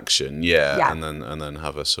actions. yeah, Yeah. and then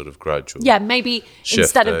have a sort of gradual. Yeah, maybe shift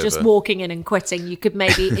instead of just over. walking in and quitting, you could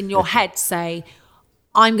maybe in your head say,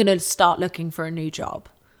 I'm going to start looking for a new job.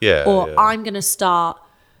 Yeah, Or yeah. I'm going to start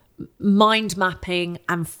mind mapping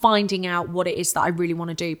and finding out what it is that I really want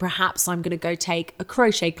to do. Perhaps I'm going to go take a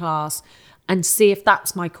crochet class and see if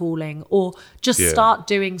that's my calling, or just Yeah. start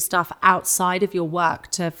doing stuff outside of your work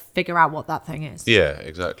to figure out what that thing is. Yeah,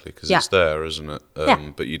 exactly, because Yeah. it's there, isn't it? Yeah.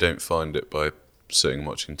 But you don't find it by sitting and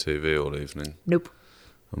watching TV all evening, Nope.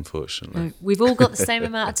 unfortunately. No. We've all got the same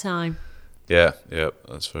amount of time. Yeah,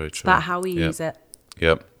 that's very true. About how we use it.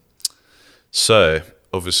 Yep. So,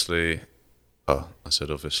 obviously, I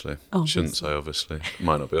said obviously. Shouldn't say obviously. It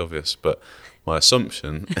might not be obvious, but my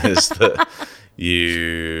assumption is that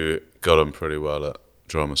you got on pretty well at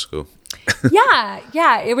drama school.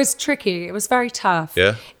 Yeah, it was tricky. It was very tough.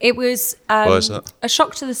 Yeah? It was Why is that? a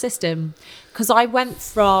shock to the system because I went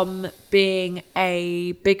from being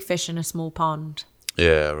a big fish in a small pond,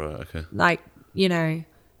 Yeah, right, okay. like, you know,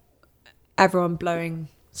 everyone blowing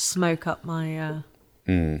smoke up my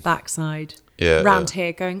backside. Yeah, Round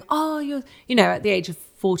here going, oh, you're, you know, at the age of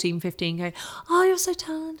 14, 15, going, oh, you're so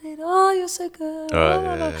talented. Oh, you're so good.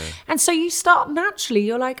 Right, yeah. And so you start naturally,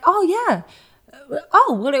 you're like, oh, yeah.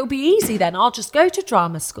 Oh, well, it'll be easy then. I'll just go to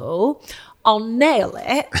drama school. I'll nail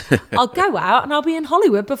it. I'll go out and I'll be in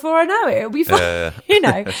Hollywood before I know it. It'll be fun, you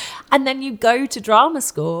know. And then you go to drama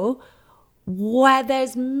school where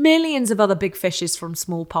there's millions of other big fishes from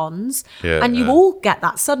small ponds. And you all get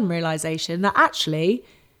that sudden realization that actually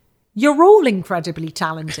you're all incredibly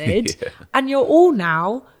talented and you're all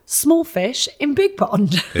now small fish in big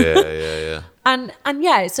pond. Yeah. And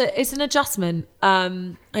yeah, it's an adjustment.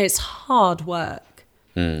 It's hard work.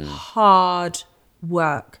 Hard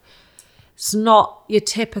work. It's not your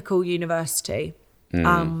typical university.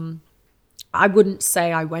 I wouldn't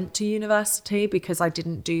say I went to university because I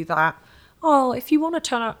didn't do that. Oh, if you want to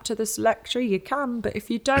turn up to this lecture, you can, but if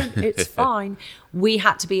you don't, it's fine. We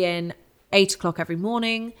had to be in 8 o'clock every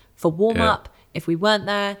morning for warm up. If we weren't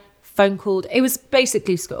there, phone called. It was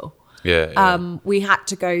basically school. We had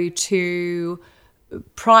to go to,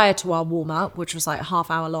 prior to our warm up, which was like a half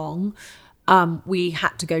hour long, we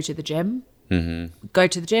had to go to the gym. Go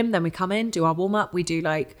to the gym, then we come in, do our warm up. We do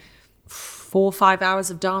like 4 or 5 hours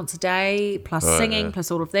of dance a day, plus singing,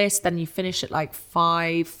 plus all of this. Then you finish at like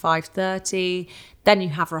 5:30. Then you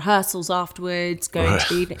have rehearsals afterwards, going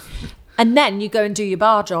to the evening. And then you go and do your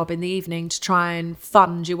bar job in the evening to try and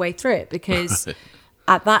fund your way through it because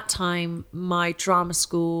at that time, my drama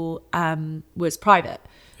school was private.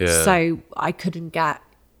 So I couldn't get,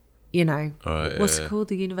 you know, what's it called?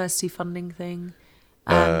 The university funding thing?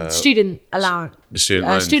 Student allowance.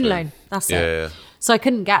 Student loan. That's it. So I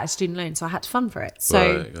couldn't get a student loan, so I had to fund for it.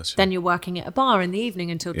 So then you're working at a bar in the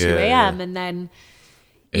evening until 2 a.m. and then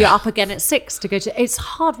you're up again at 6 to go to. It's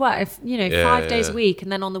hard work, if, you know, 5 days a week,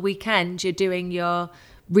 and then on the weekend you're doing your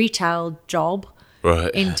retail job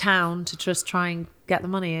in town to just try and get the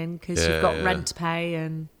money in because you've got rent to pay,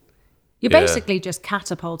 and you're basically just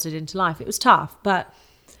catapulted into life. It was tough, but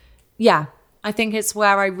yeah, I think it's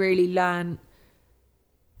where I really learned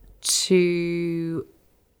to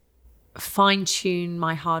fine tune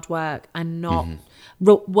my hard work and not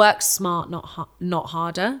work smart, not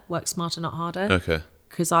harder. Work smarter, not harder. Okay.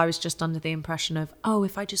 Because I was just under the impression of, oh,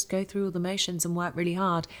 if I just go through all the motions and work really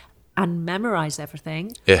hard and memorize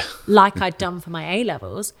everything, like I'd done for my A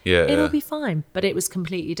levels, it'll be fine. But it was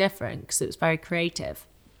completely different because it was very creative.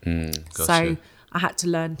 So I had to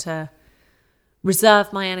learn to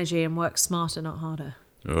reserve my energy and work smarter, not harder.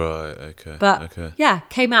 Right. Okay. But yeah,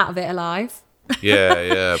 came out of it alive.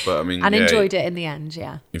 But I mean, and enjoyed it in the end.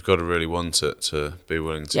 You've got to really want it to be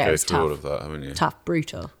willing to go through all of that, haven't you? Tough,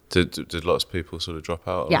 brutal. Did lots of people sort of drop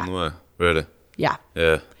out along the way? Really? Yeah.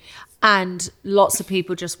 And lots of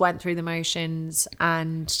people just went through the motions,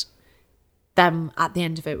 and then at the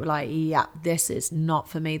end of it were like, yeah, this is not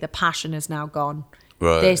for me. The passion is now gone.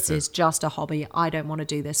 Right. This is just a hobby. I don't want to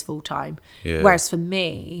do this full time. Whereas for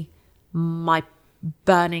me, my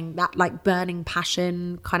burning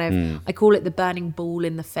passion kind of, I call it the burning ball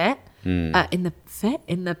in the in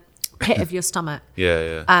the pit of your stomach.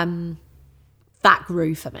 That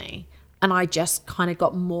grew for me, and I just kind of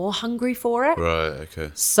got more hungry for it. Right. Okay.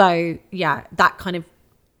 So yeah, that kind of,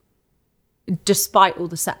 despite all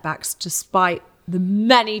the setbacks, despite the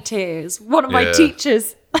many tears, one of my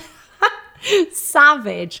teachers,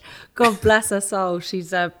 Savage, God bless her soul,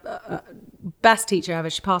 she's a best teacher ever.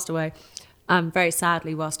 She passed away very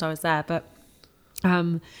sadly whilst I was there, but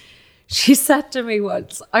she said to me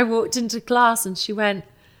once, I walked into class and she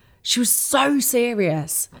was so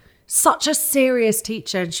serious, such a serious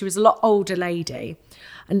teacher, and she was a lot older lady,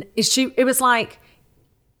 and it was like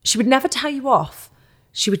she would never tell you off.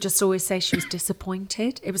 She would just always say she was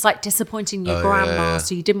disappointed. It was like disappointing your grandma,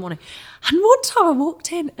 so you didn't want to. And one time I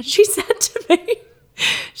walked in and she said to me,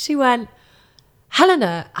 she went,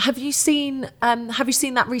 Helena, have you seen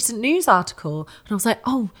that recent news article? And I was like,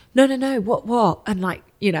 oh, no, what? And like,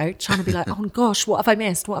 you know, trying to be like, oh gosh, what have I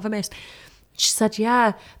missed? She said,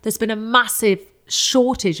 yeah, there's been a massive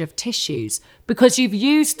shortage of tissues because you've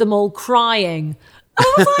used them all crying. And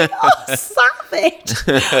I was like, oh, savage.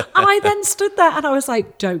 And I then stood there and I was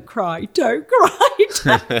like, don't cry, don't cry,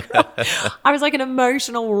 don't cry. I was like an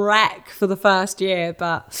emotional wreck for the first year,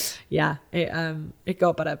 but yeah, it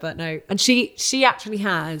got better, but no. And she actually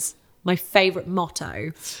has my favorite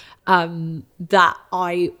motto that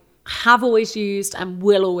I have always used and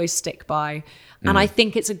will always stick by. And I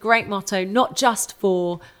think it's a great motto, not just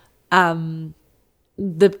for the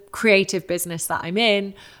creative business that I'm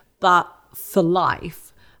in, but for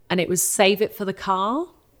life. And it was save it for the car.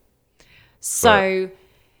 So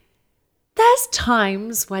there's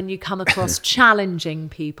times when you come across challenging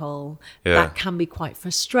people that can be quite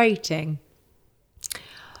frustrating.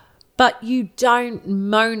 But you don't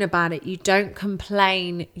moan about it. You don't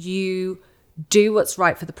complain. You do what's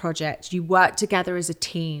right for the project. You work together as a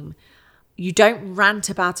team. You don't rant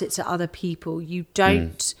about it to other people. You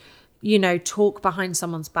don't, talk behind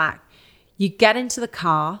someone's back. You get into the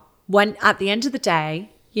car when at the end of the day,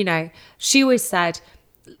 she always said,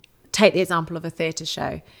 take the example of a theatre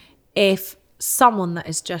show. If someone that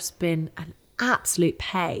has just been an absolute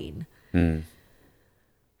pain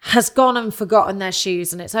has gone and forgotten their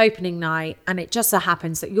shoes and it's opening night and it just so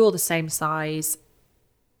happens that you're the same size,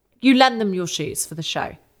 you lend them your shoes for the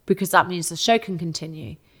show because that means the show can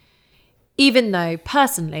continue. Even though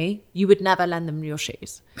personally you would never lend them your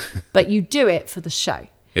shoes, but you do it for the show.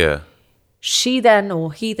 Yeah. She then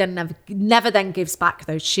or he then never then gives back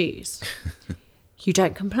those shoes. You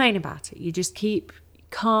don't complain about it. You just keep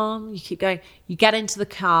calm. You keep going. You get into the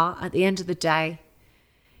car at the end of the day.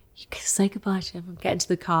 You can say goodbye to him, get into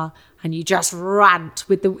the car, and you just rant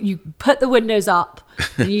you put the windows up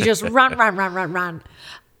and you just rant.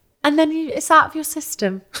 And then it's out of your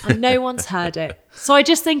system and no one's heard it. So I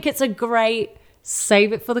just think it's a great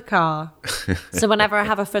save it for the car. So whenever I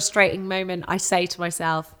have a frustrating moment, I say to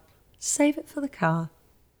myself, save it for the car.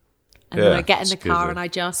 And then I get in the car and I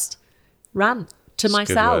just rant to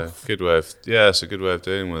myself. Good way of it's a good way of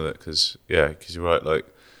dealing with it because you're right, like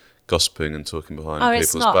gossiping and talking behind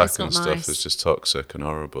people's back and stuff is just toxic and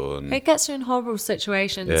horrible. And it gets you in horrible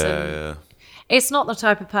situations. It's not the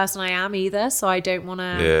type of person I am either, so I don't want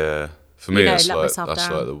to. Yeah, for me, that's like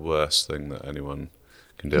the worst thing that anyone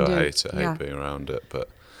can do. I hate it. I hate being around it, but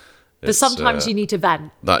sometimes you need to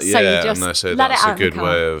vent. So you just that's a good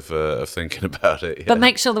way of thinking about it. Yeah. But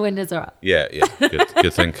make sure the windows are up. Yeah.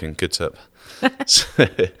 Good thinking. Good tip.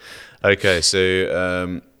 Okay,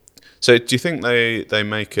 so do you think they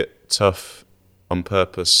make it tough on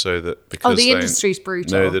purpose so that because the industry's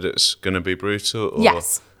brutal, know that it's going to be brutal? Or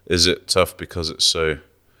yes. Is it tough because it's so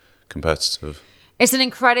competitive? It's an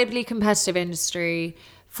incredibly competitive industry.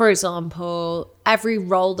 For example, every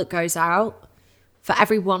role that goes out, for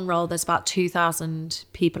every one role, there's about 2,000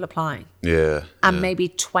 people applying. Yeah. And maybe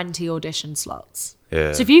 20 audition slots.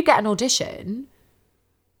 Yeah. So if you get an audition,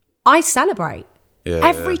 I celebrate. Yeah.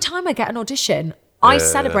 Every time I get an audition, I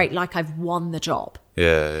celebrate like I've won the job.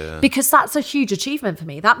 Yeah. Because that's a huge achievement for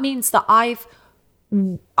me. That means that I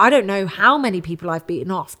don't know how many people I've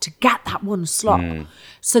beaten off to get that one slot.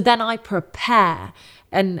 So then I prepare.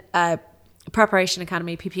 And Preparation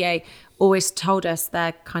Academy, PPA, always told us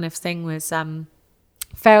their kind of thing was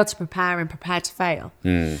fail to prepare and prepare to fail.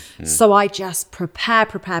 So I just prepare,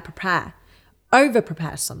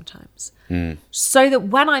 over-prepare sometimes. So that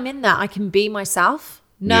when I'm in there, I can be myself.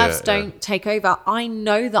 Nerves don't take over. I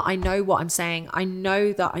know that I know what I'm saying. I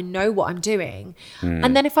know that I know what I'm doing.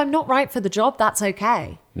 And then if I'm not right for the job, that's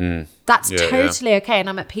okay. That's totally okay. And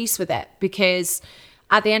I'm at peace with it because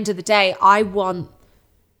at the end of the day, I want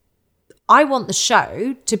the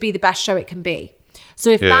show to be the best show it can be.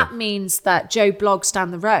 So if that means that Joe Bloggs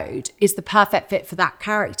down the road is the perfect fit for that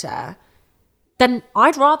character, then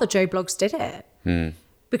I'd rather Joe Bloggs did it.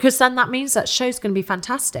 Because then that means that show's going to be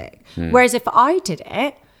fantastic. Whereas if I did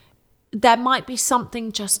it, there might be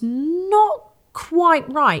something just not quite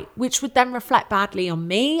right, which would then reflect badly on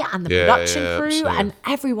me and the production crew absolutely. And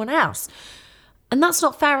everyone else. And that's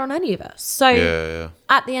not fair on any of us. So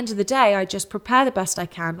at the end of the day, I just prepare the best I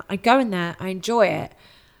can. I go in there, I enjoy it.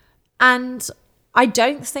 And I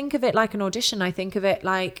don't think of it like an audition. I think of it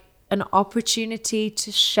like an opportunity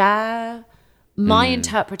to share my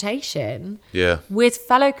interpretation with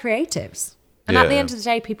fellow creatives. And at the end of the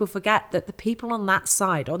day, people forget that the people on that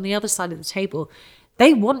side, on the other side of the table,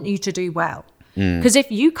 they want you to do well. Because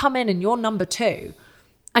if you come in and you're number 2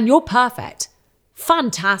 and you're perfect,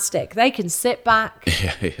 fantastic. They can sit back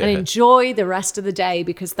and enjoy the rest of the day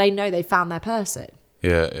because they know they found their person.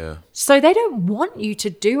 So they don't want you to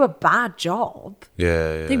do a bad job.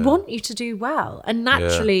 They want you to do well. And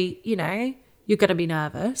naturally, you're going to be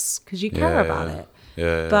nervous because you care about it.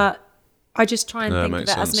 Yeah. But I just try and No, think of it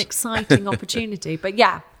makes as an sense. exciting opportunity. But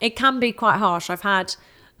yeah, it can be quite harsh.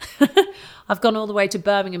 I've gone all the way to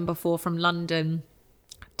Birmingham before from London,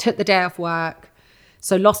 took the day off work,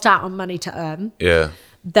 so lost out on money to earn. Yeah.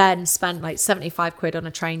 Then spent like 75 quid on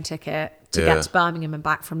a train ticket to Yeah. get to Birmingham and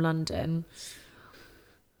back from London.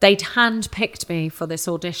 They'd hand-picked me for this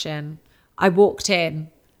audition. I walked in.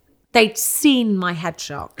 They'd seen my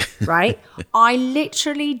headshot, right? I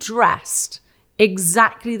literally dressed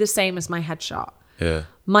exactly the same as my headshot. Yeah.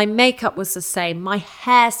 My makeup was the same. My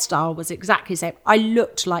hairstyle was exactly the same. I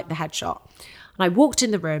looked like the headshot. And I walked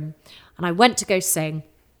in the room and I went to go sing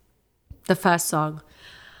the first song.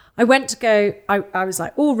 I was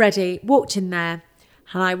like all ready, walked in there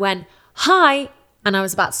and I went, hi. And I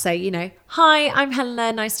was about to say, you know, hi, I'm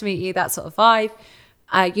Helena. Nice to meet you. That sort of vibe.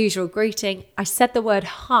 Usual greeting. I said the word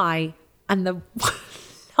hi and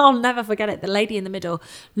I'll never forget it. The lady in the middle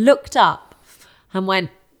looked up and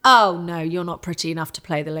went, oh no, you're not pretty enough to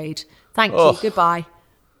play the lead. Thank you. Goodbye.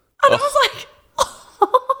 And I was like,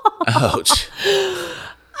 Ouch.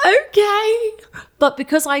 okay. But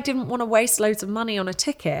because I didn't want to waste loads of money on a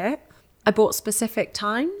ticket, I bought specific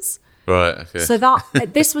times. Right. Okay. So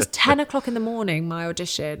this was 10 o'clock in the morning, my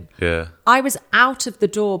audition. Yeah. I was out of the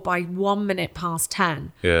door by 1 minute past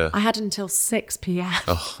 10. Yeah. I had until 6 p.m.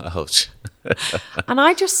 Oh, ouch. And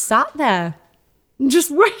I just sat there and just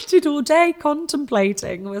waited all day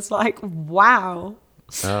contemplating. It was like, wow.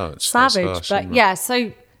 Ouch. Savage. That's harsh, But isn't it? yeah,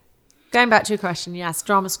 so going back to your question, yes,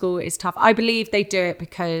 drama school is tough. I believe they do it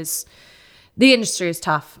because the industry is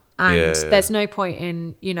tough and Yeah. there's no point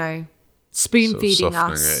in, you know, spoon Sort of feeding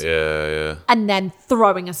softening us it. Yeah. and then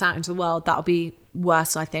throwing us out into the world. That'll be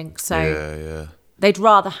worse, I think. So Yeah. they'd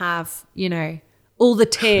rather have, you know, all the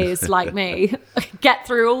tears like me, get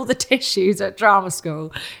through all the tissues at drama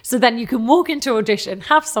school. So then you can walk into audition,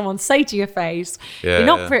 have someone say to your face, Yeah, you're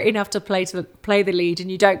not yeah. pretty enough to play the lead, and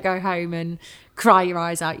you don't go home and cry your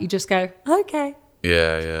eyes out. You just go, okay.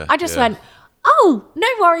 Yeah. I just went, oh, no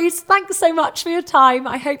worries. Thanks so much for your time.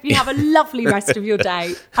 I hope you have a lovely rest of your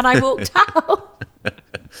day. And I walked out.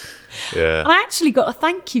 Yeah. And I actually got a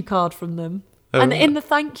thank you card from them. And right. in the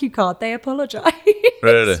thank you card, they apologised.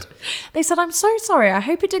 Really? They said, I'm so sorry. I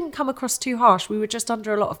hope it didn't come across too harsh. We were just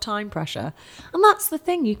under a lot of time pressure. And that's the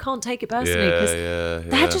thing. You can't take it personally because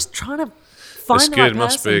they're just trying to find It's the good. right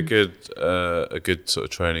Must be person. a good sort of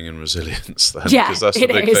training in resilience then. Yeah, because that's the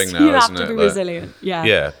it big is. thing now, You have isn't to it? be Like, resilient. Yeah.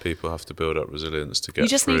 Yeah, people have to build up resilience to get You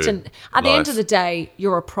just through need to, at the end of life. the day,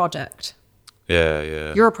 you're a product.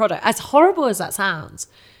 Yeah. You're a product. As horrible as that sounds,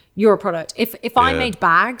 you're a product. If I Yeah. made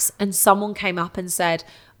bags and someone came up and said,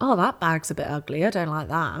 oh, that bag's a bit ugly, I don't like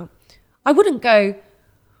that, I wouldn't go,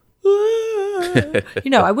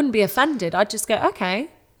 I wouldn't be offended. I'd just go, okay,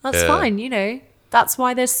 that's Yeah. fine. That's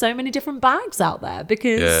why there's so many different bags out there,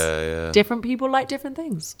 because Yeah. different people like different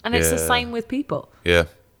things. And it's the Yeah. same with people. Yeah.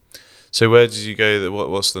 So where did you go?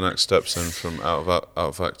 What's the next steps then from out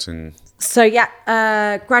of acting? So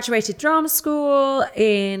graduated drama school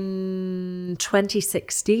in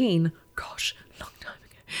 2016. Gosh, long time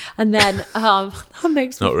ago. And then that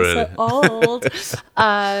makes me Not feel really. so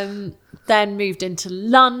old. Then moved into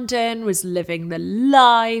London, was living the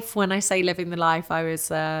life. When I say living the life, I was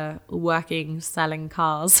working, selling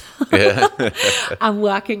cars Yeah. and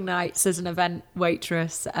working nights as an event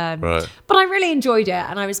waitress. Right. But I really enjoyed it.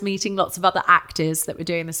 And I was meeting lots of other actors that were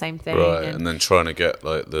doing the same thing. Right. And then trying to get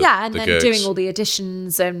like the and the then gigs. doing all the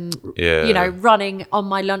auditions and Yeah. running on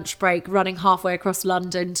my lunch break, running halfway across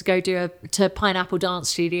London to go to Pineapple Dance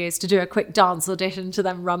Studios to do a quick dance audition to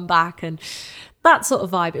then run back, and that sort of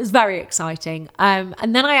vibe. It was very exciting. And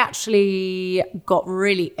then I actually got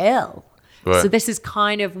really ill. Right. So this is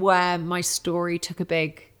kind of where my story took a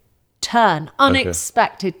big turn,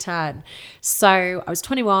 unexpected turn. So I was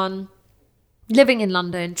 21, living in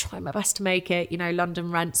London, trying my best to make it.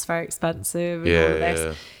 London rent's very expensive and all of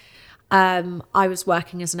this. I was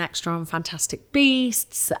working as an extra on Fantastic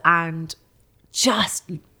Beasts and just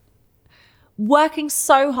working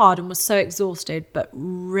so hard and was so exhausted, but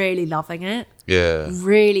really loving it. Yeah.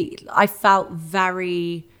 Really, I felt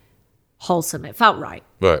very wholesome. It felt right.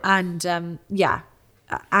 Right. And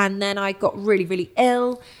and then I got really, really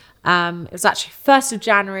ill. It was actually 1st of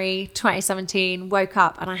January 2017, woke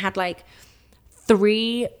up and I had like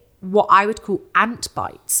 3 what I would call ant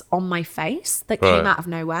bites on my face that came Right. out of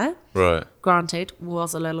nowhere. Right. Granted,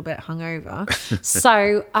 was a little bit hungover.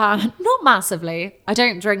 So, not massively. I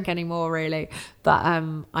don't drink anymore, really. But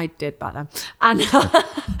I did back then. And,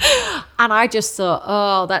 and I just thought,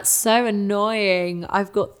 oh, that's so annoying.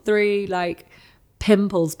 I've got 3, like,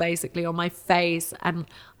 pimples basically on my face, and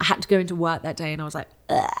I had to go into work that day, and I was like,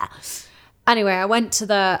 ugh. Anyway, I went to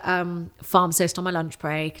the pharmacist on my lunch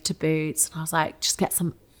break to Boots, and I was like, just get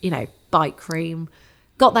some, bite cream.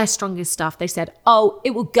 Got their strongest stuff. They said, oh,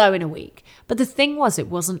 it will go in a week. But the thing was, it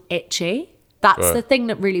wasn't itchy. That's the thing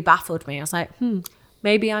that really baffled me. I was like,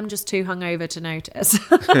 maybe I'm just too hungover to notice.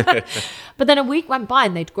 But then a week went by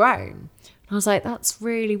and they'd grown. I was like, that's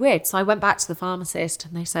really weird. So I went back to the pharmacist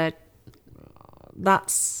and they said,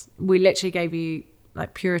 we literally gave you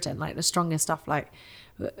like Puritan, like the strongest stuff. Like,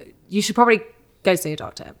 you should probably go see a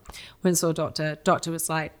doctor. When I saw a doctor was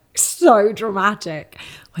like, so dramatic.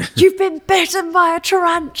 Like, you've been bitten by a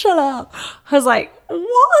tarantula. I was like,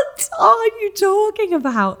 what are you talking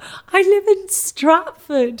about? I live in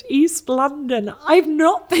Stratford, East London. I've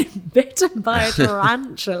not been bitten by a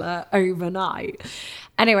tarantula overnight.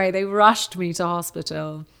 Anyway, they rushed me to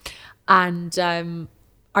hospital, and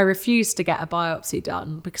I refused to get a biopsy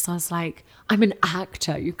done because I was like, I'm an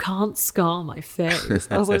actor. You can't scar my face.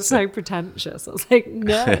 I was like, so pretentious. I was like,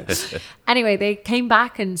 no. Anyway, they came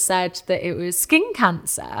back and said that it was skin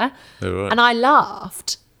cancer. Oh, right. And I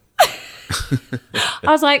laughed. I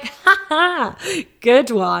was like, ha,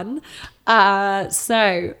 good one.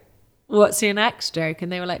 So what's your next joke?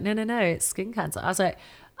 And they were like, no, it's skin cancer. I was like,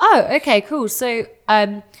 oh, okay, cool. So,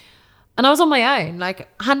 and I was on my own. Like,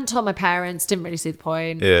 I hadn't told my parents, didn't really see the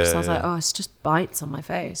point. Yeah, so I was like, oh, it's just bites on my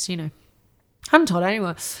face, Hadn't told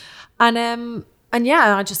anyone. And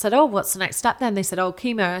yeah, I just said, oh, what's the next step then? They said, oh,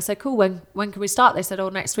 chemo. I said, cool, when can we start? They said, oh,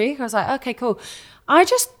 next week. I was like, okay, cool. I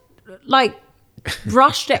just,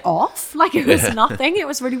 brushed it off like it was nothing. It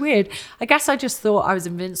was really weird. I guess I just thought I was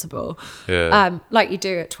invincible, like you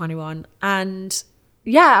do at 21. And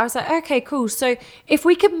yeah, I was like, okay, cool. So if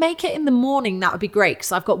we could make it in the morning, that would be great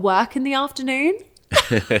because I've got work in the afternoon.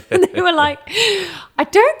 And they were like, I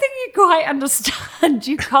don't think you quite understand.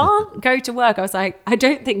 You can't go to work. I was like, I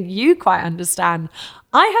don't think you quite understand.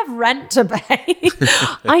 I have rent to pay.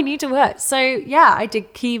 I need to work. So yeah, I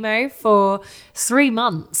did chemo for 3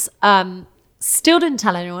 months. Still didn't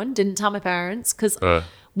tell anyone, didn't tell my parents because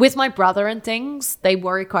with my brother and things, they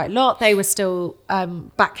worry quite a lot. They were still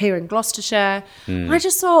back here in Gloucestershire. And I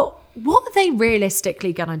just thought, what are they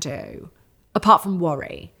realistically going to do apart from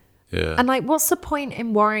worry? Yeah. And what's the point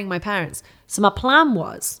in worrying my parents? So my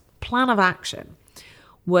plan of action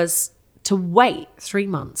was to wait 3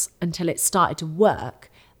 months until it started to work,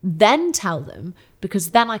 then tell them,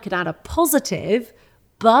 because then I could add a positive,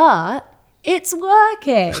 but it's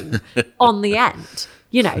working on the end,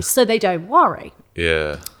 so they don't worry.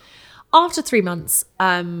 Yeah. After 3 months,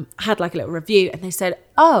 I had a little review and they said,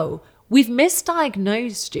 oh, we've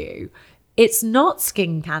misdiagnosed you. It's not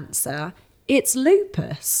skin cancer, it's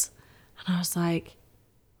lupus. And I was like,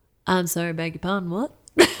 I'm sorry, beg your pardon, what?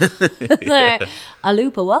 A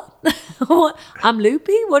lupa what? What? I'm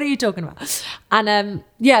loopy? What are you talking about? And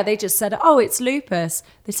they just said, oh, it's lupus.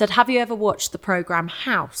 They said, have you ever watched the program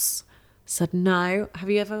House? I said, no. Have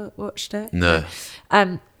you ever watched it? No.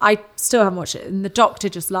 I still haven't watched it. And the doctor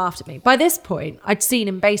just laughed at me. By this point, I'd seen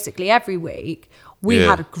him basically every week. We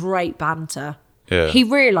had a great banter. Yeah. He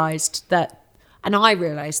realised that, and I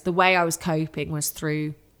realised the way I was coping was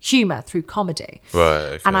through humour, through comedy. Right.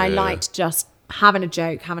 Okay, and I liked just having a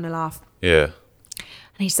joke, having a laugh. Yeah.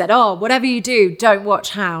 And he said, oh, whatever you do, don't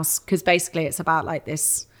watch House, because basically it's about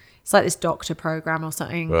this, it's like this doctor program or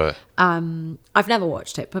something. Right. I've never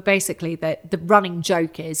watched it, but basically the running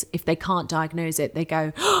joke is if they can't diagnose it, they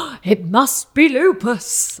go, oh, it must be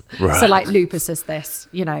lupus. Right. So lupus is this,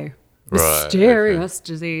 mysterious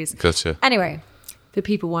disease. Gotcha. Anyway, for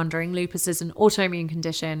people wondering, lupus is an autoimmune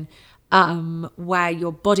condition where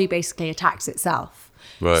your body basically attacks itself.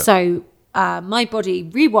 Right. So my body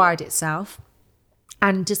rewired itself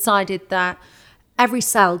and decided that every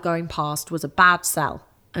cell going past was a bad cell,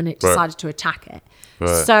 and it decided to attack it.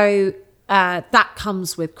 Right. So that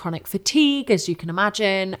comes with chronic fatigue, as you can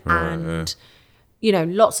imagine, and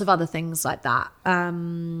lots of other things like that.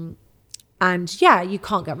 And yeah, you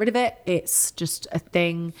can't get rid of it. It's just a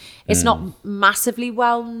thing. It's not massively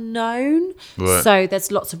well known. Right. So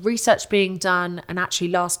there's lots of research being done. And actually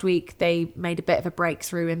last week, they made a bit of a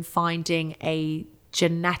breakthrough in finding a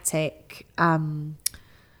genetic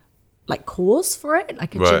cause for it,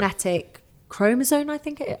 like a genetic chromosome, I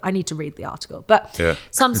think. I need to read the article. But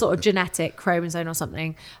some sort of genetic chromosome or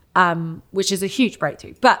something, which is a huge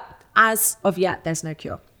breakthrough. But as of yet, there's no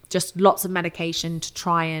cure. Just lots of medication to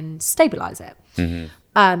try and stabilize it.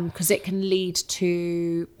 Because it can lead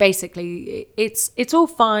to, basically, it's all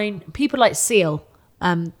fine. People like Seal,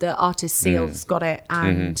 the artist Seal's got it,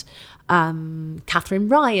 and Catherine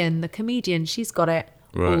Ryan, the comedian, she's got it.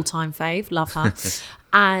 Right. all-time fave, love her.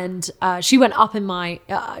 And she went up in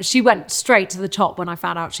she went straight to the top when I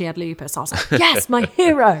found out she had lupus. I was like, yes, my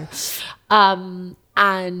hero.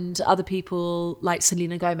 And other people like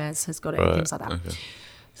Selena Gomez has got it and things like that. Okay.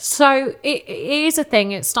 So it is a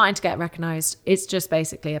thing. It's starting to get recognized. It's just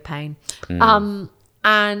basically a pain.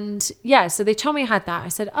 And yeah, so they told me I had that. I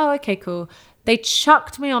said, oh, okay, cool. They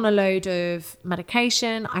chucked me on a load of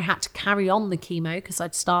medication. I had to carry on the chemo because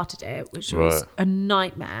I'd started it, which was a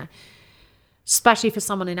nightmare, especially for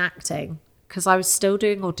someone in acting, because I was still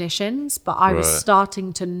doing auditions, but I was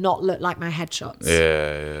starting to not look like my headshots.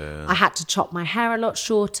 Yeah. I had to chop my hair a lot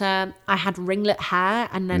shorter. I had ringlet hair,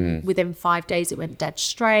 and then within 5 days it went dead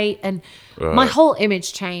straight. And my whole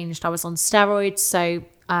image changed. I was on steroids, so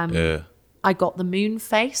I got the moon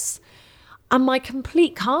face. And my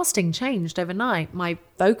complete casting changed overnight. My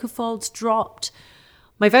vocal folds dropped.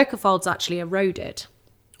 My vocal folds actually eroded.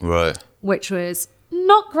 Right. Which was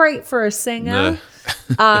not great for a singer.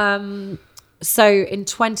 No. So in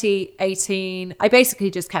 2018, I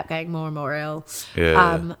basically just kept getting more and more ill.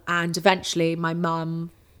 And eventually my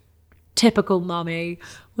mum, typical mummy,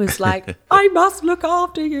 was like, I must look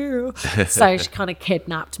after you. So she kind of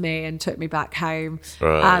kidnapped me and took me back home.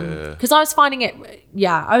 Because I was finding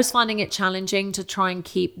it challenging to try and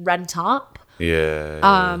keep rent up.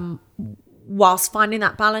 Whilst finding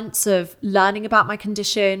that balance of learning about my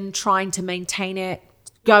condition, trying to maintain it,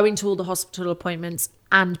 going to all the hospital appointments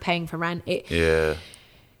and paying for rent. It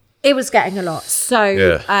was getting a lot.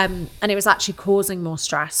 So, and it was actually causing more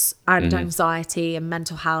stress and anxiety and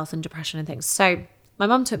mental health and depression and things. So my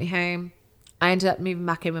mum took me home. I ended up moving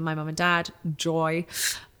back in with my mum and dad, joy,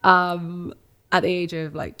 at the age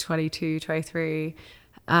of like 22, 23.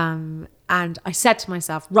 And I said to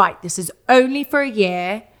myself, right, this is only for a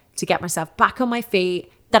year to get myself back on my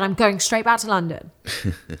feet. Then I'm going straight back to London.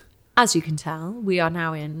 As you can tell, we are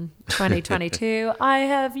now in 2022. I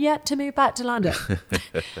have yet to move back to London.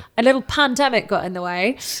 A little pandemic got in the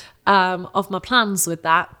way of my plans with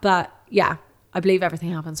that. But yeah, I believe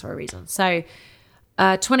everything happens for a reason. So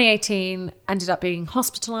 2018 ended up being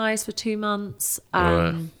hospitalized for 2 months.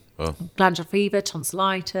 Glandular fever,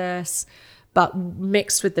 tonsillitis. But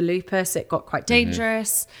mixed with the lupus, it got quite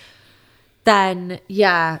dangerous. Then,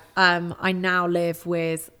 I now live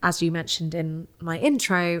with, as you mentioned in my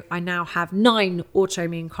intro, I now have 9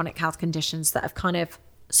 autoimmune chronic health conditions that have kind of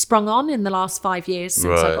sprung on in the last 5 years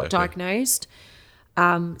since I got diagnosed.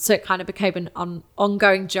 So it kind of became an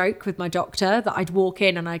ongoing joke with my doctor that I'd walk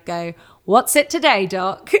in and I'd go, what's it today,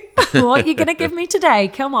 doc? What are you going to give me today?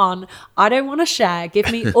 Come on. I don't want to share.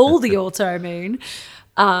 Give me all the autoimmune.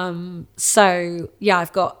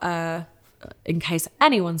 I've got... in case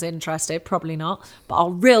anyone's interested, probably not, but I'll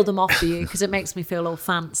reel them off for you because it makes me feel all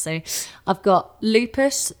fancy. I've got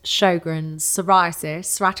lupus, Sjogren's, psoriasis,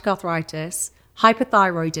 psoriatic arthritis,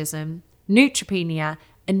 hypothyroidism, neutropenia,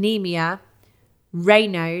 anemia,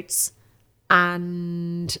 Raynaud's,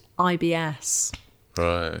 and IBS. Right.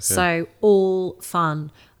 Okay. So all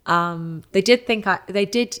fun. They did think at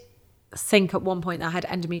one point that I had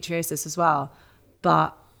endometriosis as well,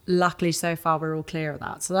 but luckily so far we're all clear of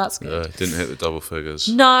that, so that's good. Didn't hit the double figures.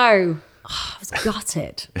 No. I was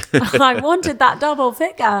gutted. I wanted that double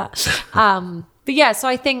figure. But yeah, so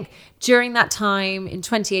I think during that time in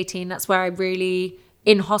 2018, that's where I really,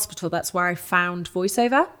 in hospital, that's where I found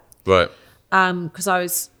voiceover. Right. Because I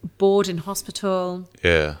was bored in hospital.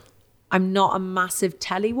 Yeah. I'm not a massive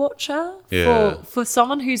telly watcher. For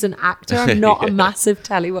someone who's an actor, I'm not a massive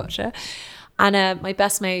telly watcher. And my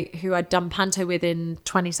best mate, who I'd done panto with in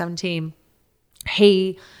 2017,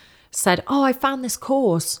 he said, oh, I found this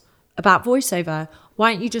course about voiceover.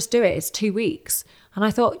 Why don't you just do it? It's 2 weeks. And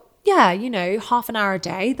I thought, yeah, half an hour a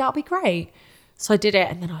day, that'll be great. So I did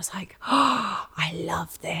it. And then I was like, oh, I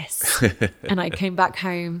love this. And I came back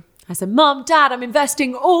home. I said, Mom, Dad, I'm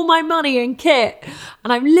investing all my money in kit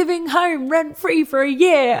and I'm living home rent-free for a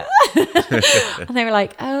year. And they were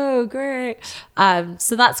like, oh, great.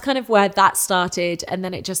 So that's kind of where that started. And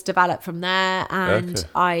then it just developed from there. And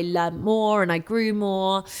I learned more and I grew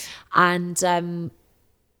more. And now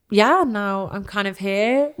I'm kind of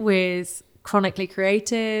here with Chronically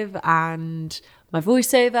Creative and my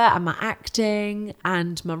voiceover and my acting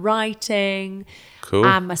and my writing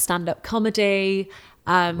and my stand-up comedy.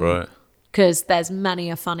 Because there's many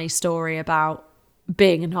a funny story about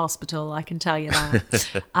being in hospital, I can tell you that.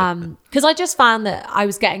 Because I just found that I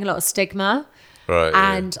was getting a lot of stigma.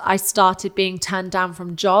 And I started being turned down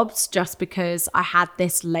from jobs just because I had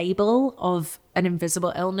this label of an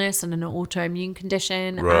invisible illness and an autoimmune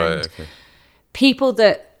condition. And people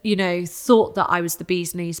that, thought that I was the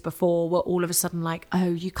bee's knees before were all of a sudden like, oh,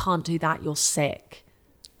 you can't do that, you're sick.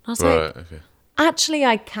 I was Right. like, Okay. actually,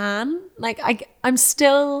 I can. Like, I've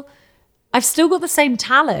still got the same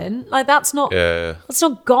talent. Like, that's not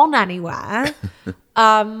gone anywhere.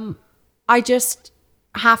 I just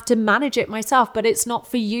have to manage it myself, but it's not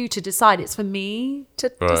for you to decide. It's for me to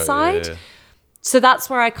decide. Yeah. So that's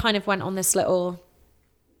where I kind of went on this little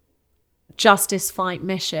justice fight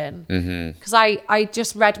mission, because I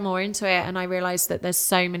just read more into it, and I realized that there's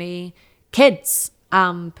so many kids,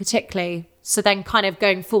 particularly. So then kind of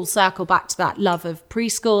going full circle back to that love of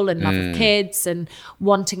preschool and love of kids and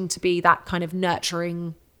wanting to be that kind of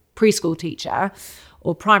nurturing preschool teacher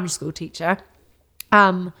or primary school teacher.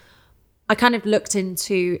 I kind of looked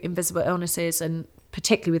into invisible illnesses, and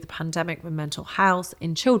particularly with the pandemic, with mental health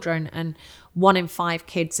in children, and 1 in 5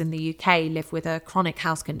 kids in the UK live with a chronic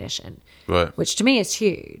health condition, Right. which to me is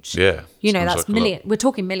huge. Yeah. You know, Sounds that's like a lot. we're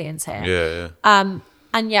talking millions here. Yeah.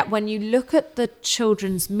 And yet when you look at the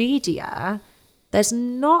children's media, there's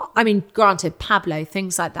not, I mean, granted, Pablo,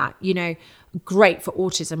 things like that, you know, great for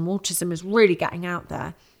autism. Autism is really getting out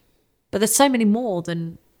there. But there's so many more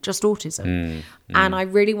than just autism. And I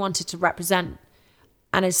really wanted to represent,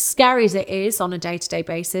 and as scary as it is on a day-to-day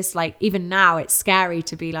basis, like even now it's scary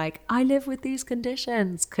to be like, I live with these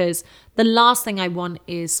conditions, because the last thing I want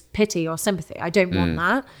is pity or sympathy. I don't want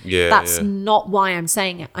that. That's not why I'm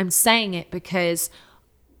saying it. I'm saying it because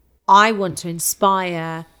I want to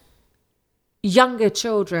inspire younger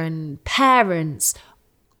children, parents,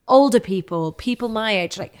 older people, people my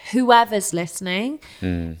age, like whoever's listening.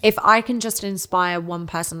 If I can just inspire one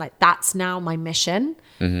person, like that's now my mission.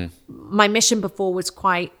 My mission before was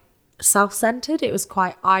quite self-centered. It was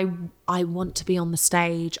quite, I want to be on the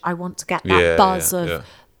stage. I want to get that buzz of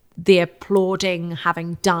the applauding,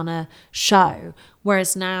 having done a show.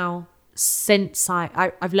 Whereas now, since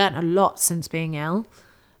I've learned a lot since being ill,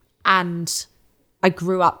 and I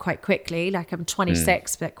grew up quite quickly. Like I'm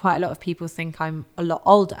 26, but quite a lot of people think I'm a lot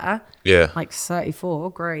older. Yeah. Like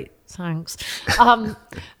 34. Great. Thanks.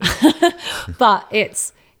 But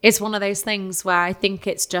it's one of those things where I think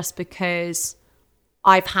it's just because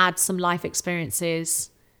I've had some life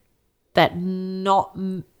experiences that not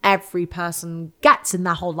every person gets in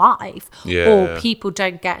their whole life, or people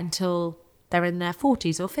don't get until they're in their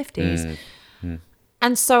 40s or 50s.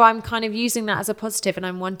 And so I'm kind of using that as a positive, and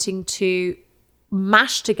I'm wanting to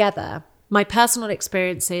mash together my personal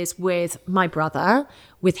experiences with my brother,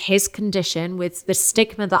 with his condition, with the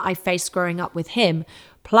stigma that I faced growing up with him,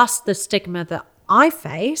 plus the stigma that I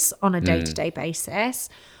face on a day-to-day basis,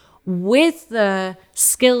 with the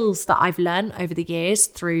skills that I've learned over the years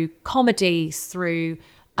through comedy, through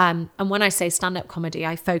and when I say stand-up comedy,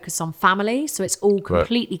 I focus on family, so it's all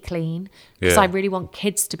completely clean, because I really want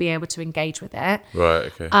kids to be able to engage with it.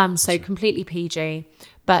 Right. Okay. So completely PG,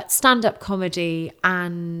 but stand-up comedy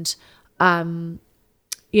and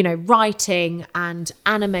you know, writing and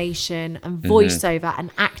animation and voiceover and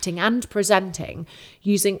acting and presenting,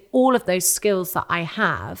 using all of those skills that I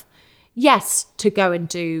have. Yes, to go and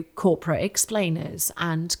do corporate explainers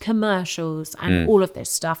and commercials and all of this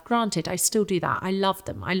stuff. Granted, I still do that. I love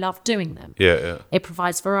them. I love doing them. Yeah. It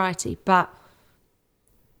provides variety. But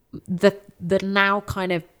the now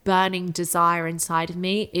kind of burning desire inside of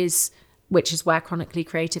me is, which is where Chronically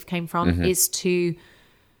Creative came from, is to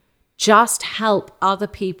just help other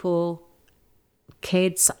people,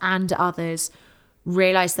 kids and others,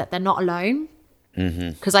 realize that they're not alone.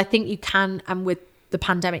 Because I think you can, and with the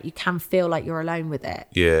pandemic, you can feel like you're alone with it.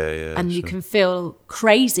 Yeah. And you can feel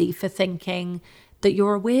crazy for thinking that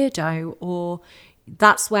you're a weirdo, or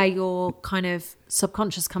that's where your kind of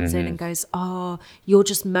subconscious comes in and goes, oh, you're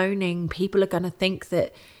just moaning. People are going to think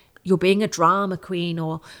that you're being a drama queen,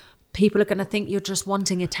 or people are going to think you're just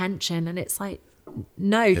wanting attention. And it's like,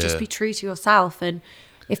 no, just be true to yourself. And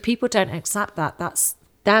if people don't accept that, that's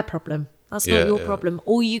their problem. That's not your problem.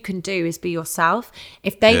 All you can do is be yourself.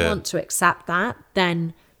 If they want to accept that,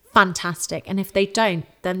 then fantastic. And if they don't,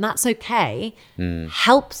 then that's okay.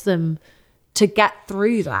 Help them to get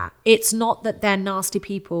through that. It's not that they're nasty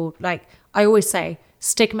people. Like I always say,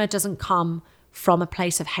 stigma doesn't come from a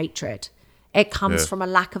place of hatred. It comes from a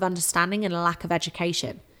lack of understanding and a lack of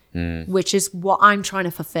education, which is what I'm trying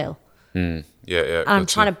to fulfill. Yeah. And I'm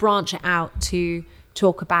trying to branch it out to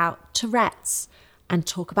talk about Tourette's and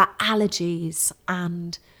talk about allergies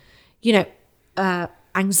and, you know,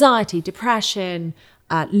 anxiety, depression,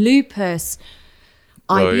 lupus,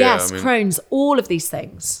 IBS, Crohn's, all of these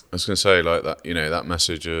things. I was going to say, like that, you know, that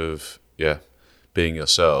message of, being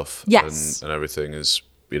yourself and everything is,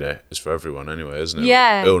 you know, is for everyone anyway, isn't it?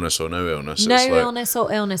 Yeah. Illness or no illness. No it's like, illness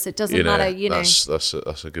or illness. It doesn't matter, you know. That's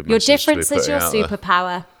a good your message. difference is your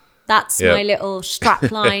superpower. That's my little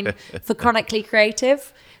strap line for Chronically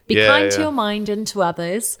Creative, Be Yeah, kind to yeah. your mind and to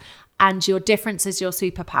others, and your difference is your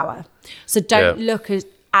superpower. So don't Yeah. look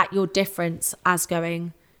at your difference as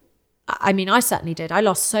going, I mean, I certainly did. I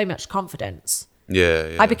lost so much confidence. Yeah,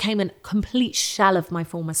 yeah. I became a complete shell of my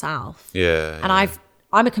former self. Yeah. And yeah.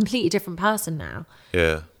 I'm a completely different person now.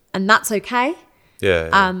 Yeah. And that's okay. Yeah.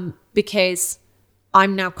 Yeah. Because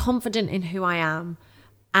I'm now confident in who I am.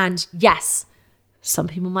 And yes, some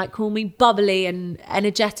people might call me bubbly and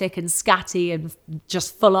energetic and scatty and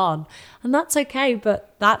just full on. And that's okay.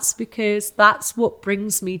 But that's because that's what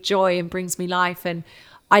brings me joy and brings me life. And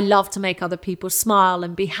I love to make other people smile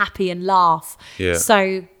and be happy and laugh. Yeah.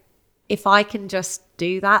 So if I can just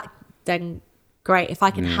do that, then great. If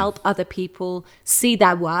I can help other people see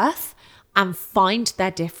their worth and find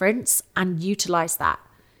their difference and utilize that,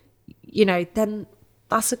 then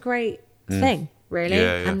that's a great thing, really.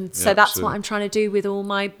 Yeah, yeah. And Yeah, so that's absolutely. what I'm trying to do with all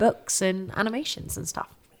my books and animations and stuff.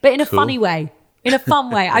 But in a Cool. funny way, in a fun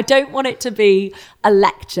way. I don't want it to be a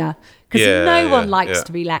lecture because Yeah, no one yeah, likes yeah.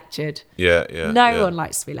 to be lectured. Yeah. Yeah. No yeah. one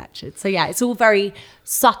likes to be lectured. So yeah, it's all very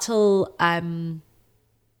subtle.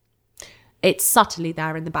 It's subtly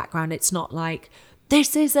there in the background. It's not like,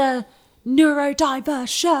 this is a neurodiverse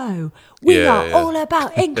show. We Yeah, are yeah. all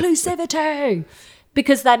about inclusivity.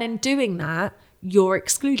 Because then in doing that, you're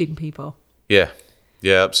excluding people. Yeah.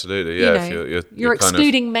 Yeah. Absolutely. Yeah. If You're kind of-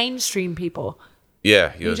 excluding mainstream people.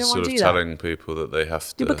 yeah. You're don't sort wanna of do that. telling people that they have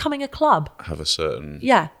to You're becoming a club. have a certain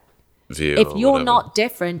Yeah. view. If or you're whatever. not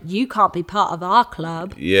different, you can't be part of our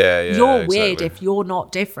club. Yeah. Yeah. You're exactly. weird if you're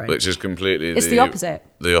not different. Which is completely It's the opposite.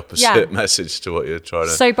 The opposite Yeah. message to what you're trying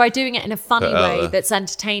to. So by doing it in a funny Put out way there. that's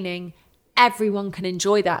entertaining, everyone can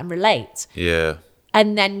enjoy that and relate. yeah.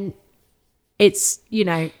 And then it's,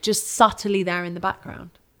 just subtly there in the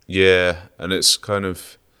background. Yeah, and it's kind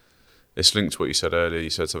of it's linked to what you said earlier. You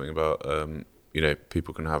said something about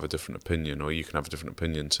people can have a different opinion, or you can have a different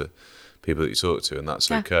opinion to people that you talk to, and that's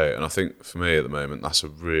Yeah. okay. And I think for me at the moment, that's a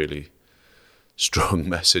really strong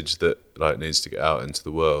message that needs to get out into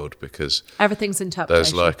the world, because Everything's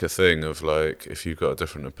interpretation. there's a thing of if you've got a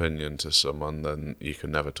different opinion to someone, then you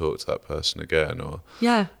can never talk to that person again, or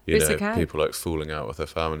yeah, it's know, okay. people falling out with their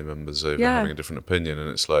family members over Yeah. having a different opinion, and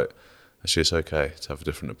it's actually it's okay to have a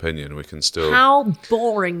different opinion. We can still How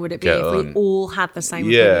boring would it be Get if on. we all had the same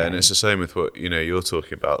yeah, opinion? and it's the same with what you're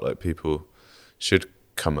talking about. People should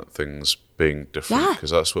come at things being different, Yeah.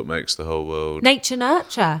 because that's what makes the whole world. Nature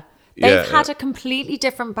nurture. They've Yeah, had yeah. a completely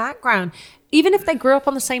different background. Even if they grew up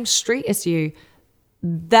on the same street as you,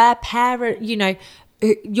 their parent,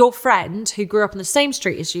 your friend who grew up on the same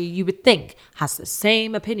street as you would think has the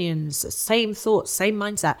same opinions, the same thoughts, same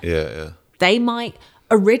mindset. Yeah, yeah, They might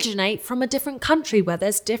originate from a different country where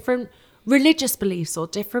there's different religious beliefs or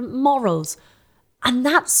different morals. And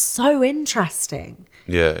that's so interesting.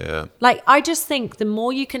 yeah, yeah, I just think the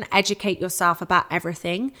more you can educate yourself about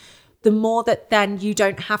everything, the more that then you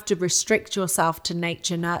don't have to restrict yourself to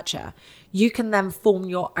nature nurture. You can then form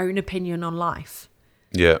your own opinion on life.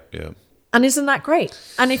 yeah, yeah. And isn't that great?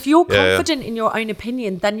 And if you're Yeah, yeah. confident in your own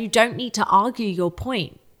opinion, then you don't need to argue your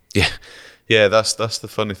point. Yeah, yeah. That's the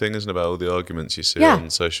funny thing, isn't it, about all the arguments you see Yeah. on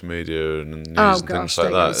social media and news Oh, and gosh, things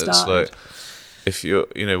like don't get that. me It's started. if you're,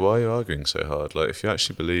 why are you arguing so hard? If you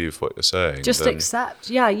actually believe what you're saying, Just then accept.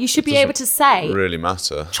 Yeah, you should be doesn't able to say, really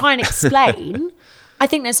matter. try and explain. I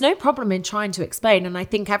think there's no problem in trying to explain. And I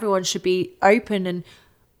think everyone should be open. And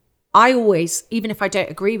I always, even if I don't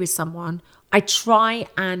agree with someone, I try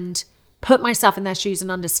and put myself in their shoes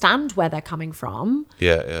and understand where they're coming from.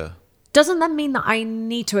 Yeah, yeah, Doesn't that mean that I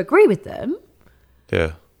need to agree with them?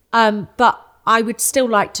 yeah, But I would still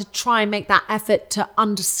like to try and make that effort to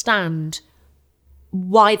understand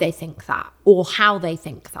why they think that or how they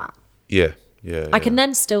think that. yeah, yeah. I can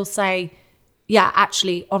then still say, yeah,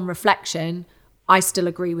 actually, on reflection, I still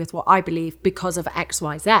agree with what I believe because of X,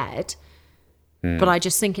 Y, Z. But I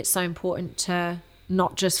just think it's so important to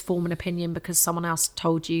not just form an opinion because someone else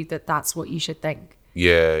told you that that's what you should think.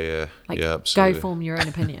 Yeah, yeah, yeah, absolutely. Go form your own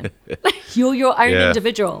opinion. You're your own Yeah.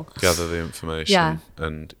 individual. Gather the information.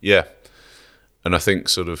 Yeah. And I think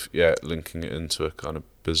linking it into a kind of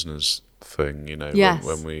business thing, Yes.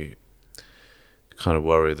 when we kind of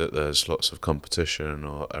worry that there's lots of competition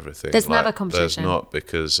or everything. There's never There's competition. not,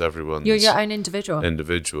 because everyone's You're your own individual.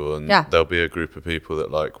 individual, and Yeah. there'll be a group of people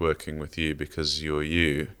that like working with you because you're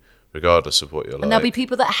you, regardless of what you're like. And there'll be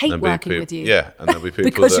people that hate There'll be working with you. Yeah, and there'll be people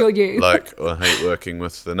Because that you're you. like or hate working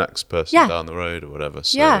with the next person Yeah. down the road or whatever.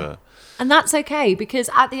 So, Yeah. And that's okay,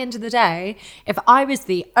 because at the end of the day, if I was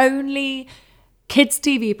the only kids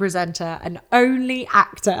TV presenter and only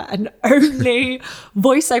actor and only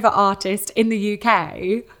voiceover artist in the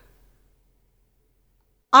UK,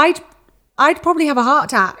 I'd I'd probably have a heart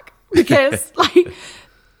attack because like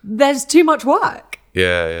there's too much work.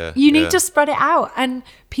 Yeah. You need to spread it out, and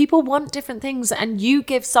people want different things, and you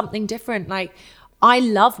give something different. Like, I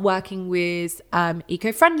love working with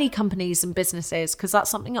eco-friendly companies and businesses because that's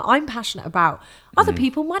something that I'm passionate about. Other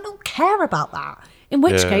people might not care about that, in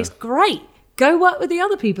which case, great. Go work with the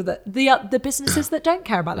other people, the businesses that don't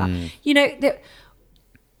care about that. You know,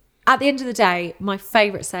 at the end of the day, my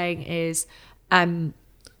favorite saying is,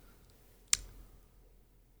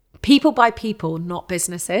 people buy people, not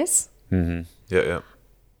businesses. Yeah.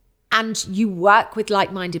 And you work with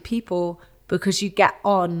like-minded people because you get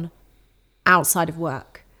on outside of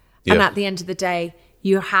work. And at the end of the day,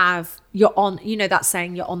 you're on, you know, that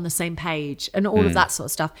saying, you're on the same page and all of that sort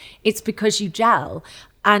of stuff. It's because you gel.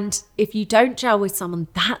 And if you don't gel with someone,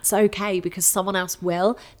 that's okay, because someone else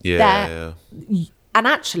will. Yeah. And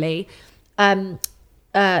actually,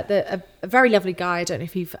 a very lovely guy, I don't know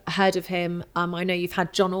if you've heard of him. I know you've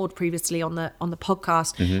had John Ord previously on the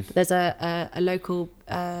podcast. But there's a local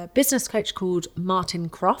business coach called Martin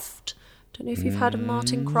Croft. Don't know if you've heard of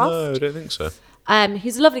Martin Croft. No, I don't think so.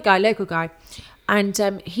 He's a lovely guy, local guy.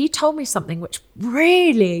 And he told me something which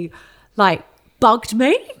really like bugged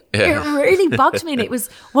me. Yeah. It really bugged me. And it was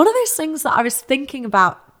one of those things that I was thinking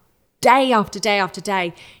about day after day after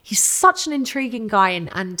day. He's such an intriguing guy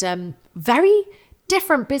and very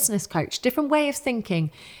different business coach, different way of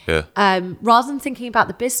thinking. Yeah. Rather than thinking about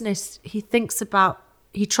the business, fixing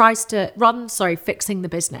the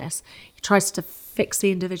business, he tries to fix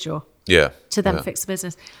the individual. Yeah. To then fix the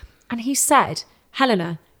business. And he said,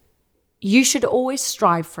 Helena, you should always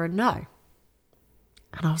strive for a no.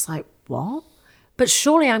 And I was like, what? But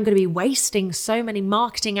surely I'm going to be wasting so many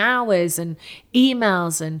marketing hours and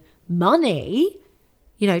emails and money,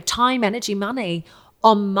 you know, time, energy, money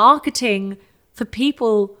on marketing for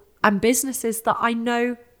people and businesses that I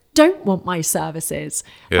know don't want my services.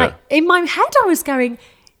 Yeah. Like, in my head, I was going,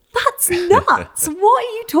 that's nuts. What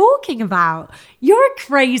are you talking about? You're a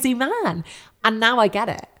crazy man. And now I get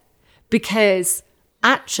it. Because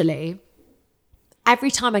actually,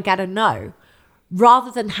 every time I get a no,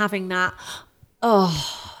 rather than having that,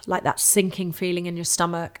 like that sinking feeling in your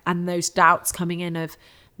stomach and those doubts coming in of,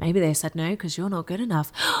 maybe they said no because you're not good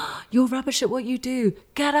enough. You're rubbish at what you do.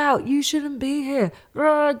 Get out. You shouldn't be here.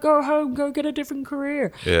 Go home. Go get a different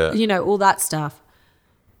career. Yeah. You know, all that stuff.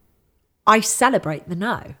 I celebrate the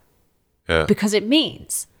no. Yeah. Because it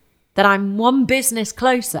means that I'm one business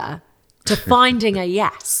closer to finding a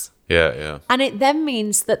yes. Yeah. And it then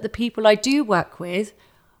means that the people I do work with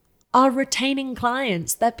are retaining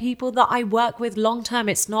clients. They're people that I work with long term.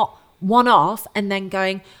 It's not one off and then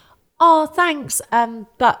going, oh, thanks.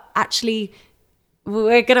 But actually,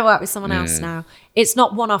 we're going to work with someone else now. It's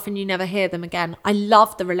not one off and you never hear them again. I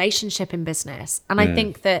love the relationship in business. And I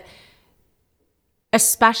think that,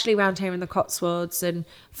 especially around here in the Cotswolds and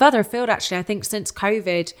further afield, actually, I think since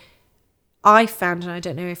COVID, I found, and I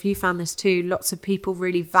don't know if you found this too, lots of people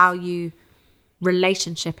really value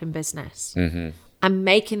relationship in business and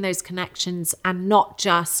making those connections and not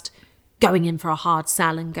just going in for a hard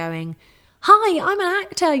sell and going, hi, I'm an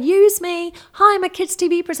actor, use me. Hi, I'm a kids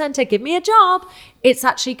TV presenter, give me a job. It's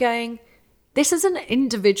actually going, this is an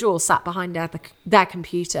individual sat behind their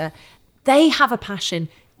computer. They have a passion.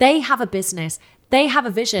 They have a business. They have a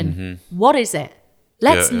vision. What is it?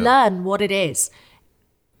 Let's learn what it is.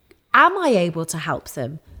 Am I able to help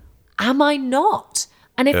them? Am I not?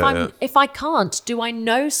 And if I can't, do I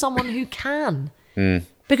know someone who can?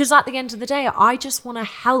 Because at the end of the day, I just want to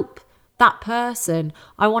help that person.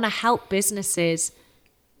 I want to help businesses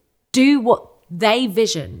do what they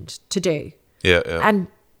visioned to do. Yeah. And,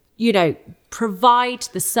 you know, provide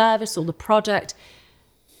the service or the product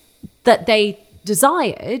that they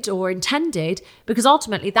desired or intended, because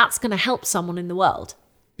ultimately that's going to help someone in the world.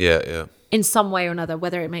 Yeah. In some way or another,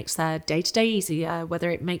 whether it makes their day-to-day easier, whether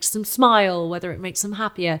it makes them smile, whether it makes them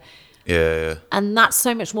happier. Yeah. And that's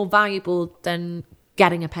so much more valuable than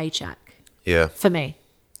getting a paycheck. Yeah. For me.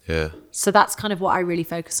 Yeah. So that's kind of what I really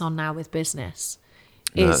focus on now with business,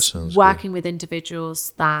 is That working with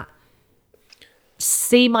individuals that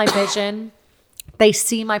see my vision, they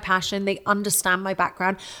see my passion, they understand my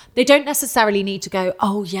background. They don't necessarily need to go,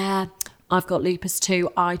 oh yeah, I've got lupus too.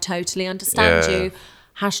 I totally understand you.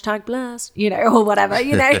 #blessed, you know, or whatever,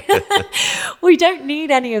 you know. We don't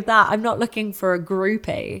need any of that. I'm not looking for a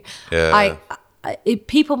groupie. Yeah.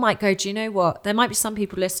 People might go, do you know what? There might be some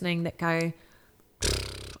people listening that go,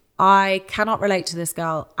 I cannot relate to this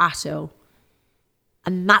girl at all.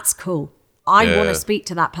 And that's cool. I want to speak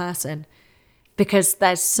to that person because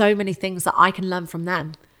there's so many things that I can learn from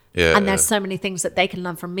them. And there's so many things that they can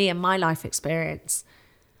learn from me and my life experience.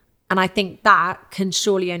 And I think that can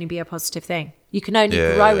surely only be a positive thing. You can only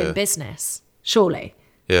grow in business, surely.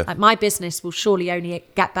 Yeah. Like my business will surely only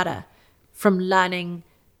get better from learning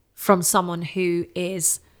from someone who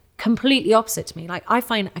is completely opposite to me. Like I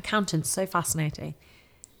find accountants so fascinating.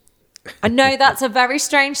 I know that's a very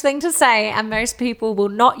strange thing to say, and most people will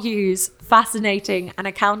not use fascinating and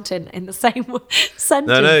accountant in the same sentence.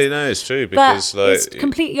 No, it's true, because but it's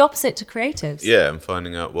completely opposite to creatives. Yeah, and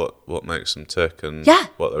finding out what makes them tick and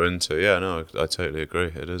what they're into. Yeah, no, I totally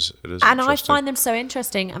agree. It is. And I find them so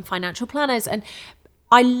interesting, and financial planners, and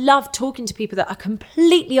I love talking to people that are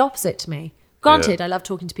completely opposite to me. Granted, I love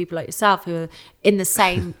talking to people like yourself who are in the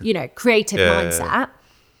same, creative mindset. Yeah.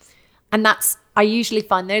 And I usually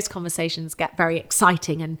find those conversations get very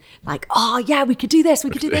exciting and like, oh yeah, we could do this,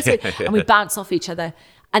 and we bounce off each other.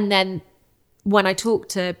 And then when I talk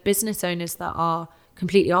to business owners that are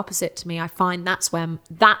completely opposite to me, I find that's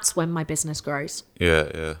when my business grows.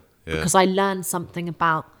 Yeah. Because I learn something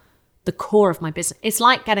about the core of my business. It's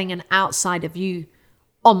like getting an outsider view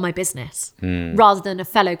on my business rather than a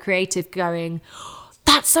fellow creative going, oh,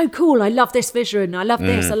 that's so cool, I love this vision, I love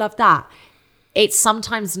this, I love that. It's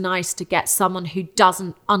sometimes nice to get someone who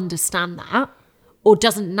doesn't understand that or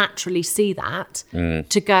doesn't naturally see that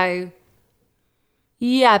to go,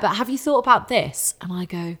 yeah, but have you thought about this? And I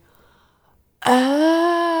go,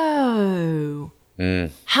 oh,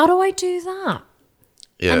 how do I do that?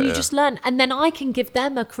 Yeah, and you just learn. And then I can give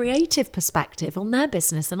them a creative perspective on their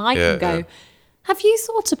business. And I can go, have you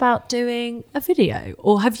thought about doing a video?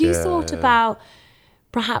 Or have you thought about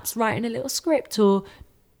perhaps writing a little script or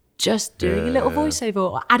just doing a little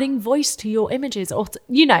voiceover or adding voice to your images or,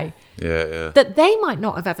 that they might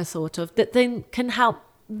not have ever thought of that then can help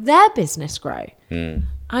their business grow.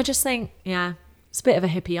 I just think, it's a bit of a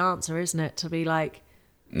hippie answer, isn't it? To be like,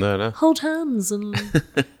 no, hold hands and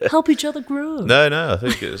help each other grow. No, I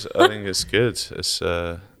think it's good. It's,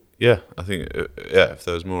 I think, if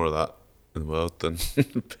there was more of that in the world, then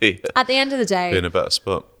at the end of the day, be in a better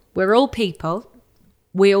spot. We're all people.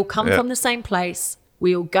 We all come from the same place.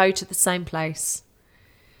 We all go to the same place.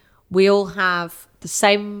 We all have the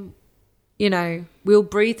same, we all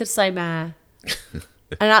breathe the same air.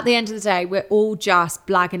 And at the end of the day, we're all just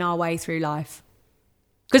blagging our way through life.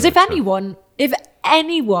 Because if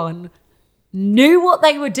anyone knew what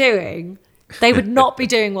they were doing, they would not be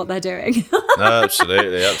doing what they're doing. No,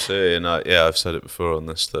 absolutely. And I've said it before on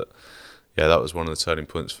this that that was one of the turning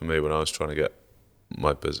points for me when I was trying to get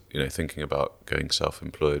my business, thinking about going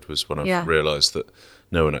self-employed, was when I realised that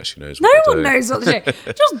no one actually knows what they're doing. No one knows what to do.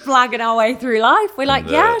 Just blagging our way through life. We're like,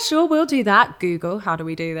 sure, we'll do that. Google, how do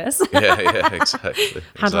we do this? Exactly.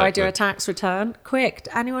 How do I do a tax return? Quick,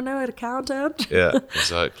 anyone know an accountant? Yeah,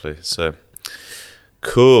 exactly. So,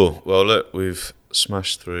 cool. Well, look, we've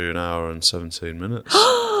smashed through an hour and 17 minutes.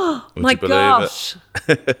 My gosh,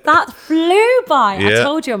 that flew by. I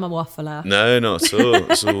told you I'm a waffler. No, not at all.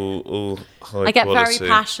 It's all high I get quality, very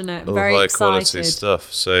passionate, all very high excited. Quality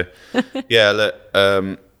stuff. So, look,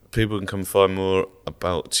 people can come find more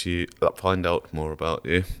about you, find out more about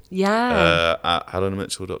you. Yeah. At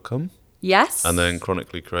helenamitchell.com. Yes. And then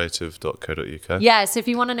chronicallycreative.co.uk. Yeah, so if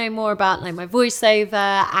you want to know more about my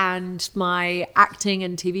voiceover and my acting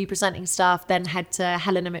and TV presenting stuff, then head to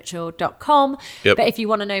helenamitchell.com. Yep. But if you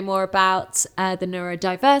want to know more about the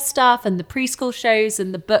neurodiverse stuff and the preschool shows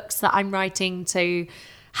and the books that I'm writing to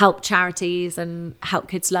help charities and help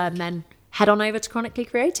kids learn, then head on over to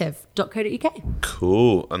chronicallycreative.co.uk.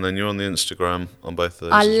 Cool. And then you're on the Instagram on both of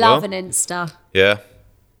those I as love well. an Insta. Yeah.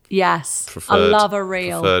 Yes. I love a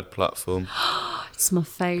reel. Preferred platform. It's my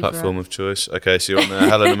favourite. Platform of choice. Okay, so you're on there,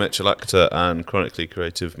 Helena Mitchell Actor and Chronically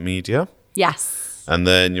Creative Media. Yes. And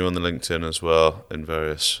then you're on the LinkedIn as well in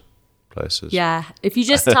various places. Yeah. If you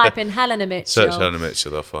just type in Helena Mitchell. Search Helena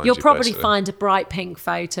Mitchell, they'll find you. You'll probably find a bright pink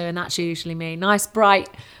photo, and that's usually me. Nice, bright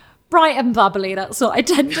and bubbly. That's what I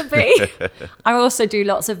tend to be. I also do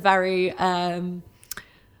lots of very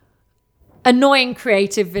annoying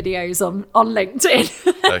creative videos on LinkedIn.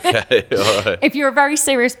 Okay, all right. If you're a very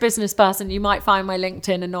serious business person, you might find my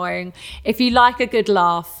LinkedIn annoying. If you like a good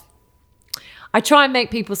laugh, I try and make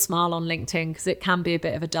people smile on LinkedIn because it can be a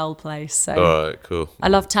bit of a dull place. So all right, cool. I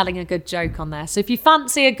love telling a good joke on there. So if you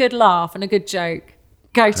fancy a good laugh and a good joke,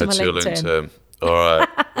 go to my LinkedIn. All right.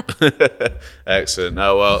 Excellent.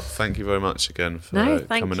 No, well, thank you very much again for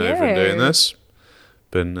coming over and doing this.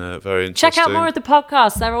 Been very interesting. Check out more of the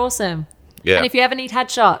podcasts. They're awesome. Yeah. And if you ever need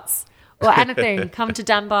headshots or anything, come to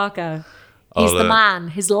Dan Barker. He's the man.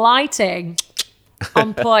 His lighting,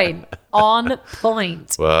 on point. On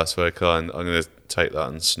point. Well, that's very kind. I'm going to take that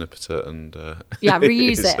and snippet it and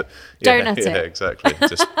reuse it. Donut it. Yeah, exactly.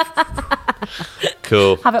 Just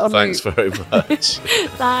cool. Have it on Thanks loop. very much.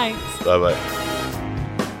 Thanks. Bye-bye.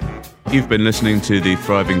 You've been listening to the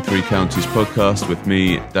Thriving Three Counties podcast with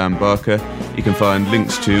me, Dan Barker. You can find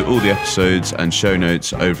links to all the episodes and show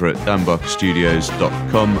notes over at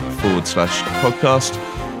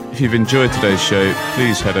danbarkerstudios.com/podcast. If you've enjoyed today's show,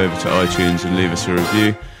 please head over to iTunes and leave us a review.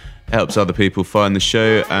 It helps other people find the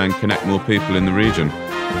show and connect more people in the region.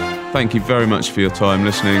 Thank you very much for your time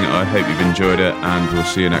listening. I hope you've enjoyed it, and we'll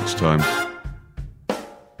see you next time.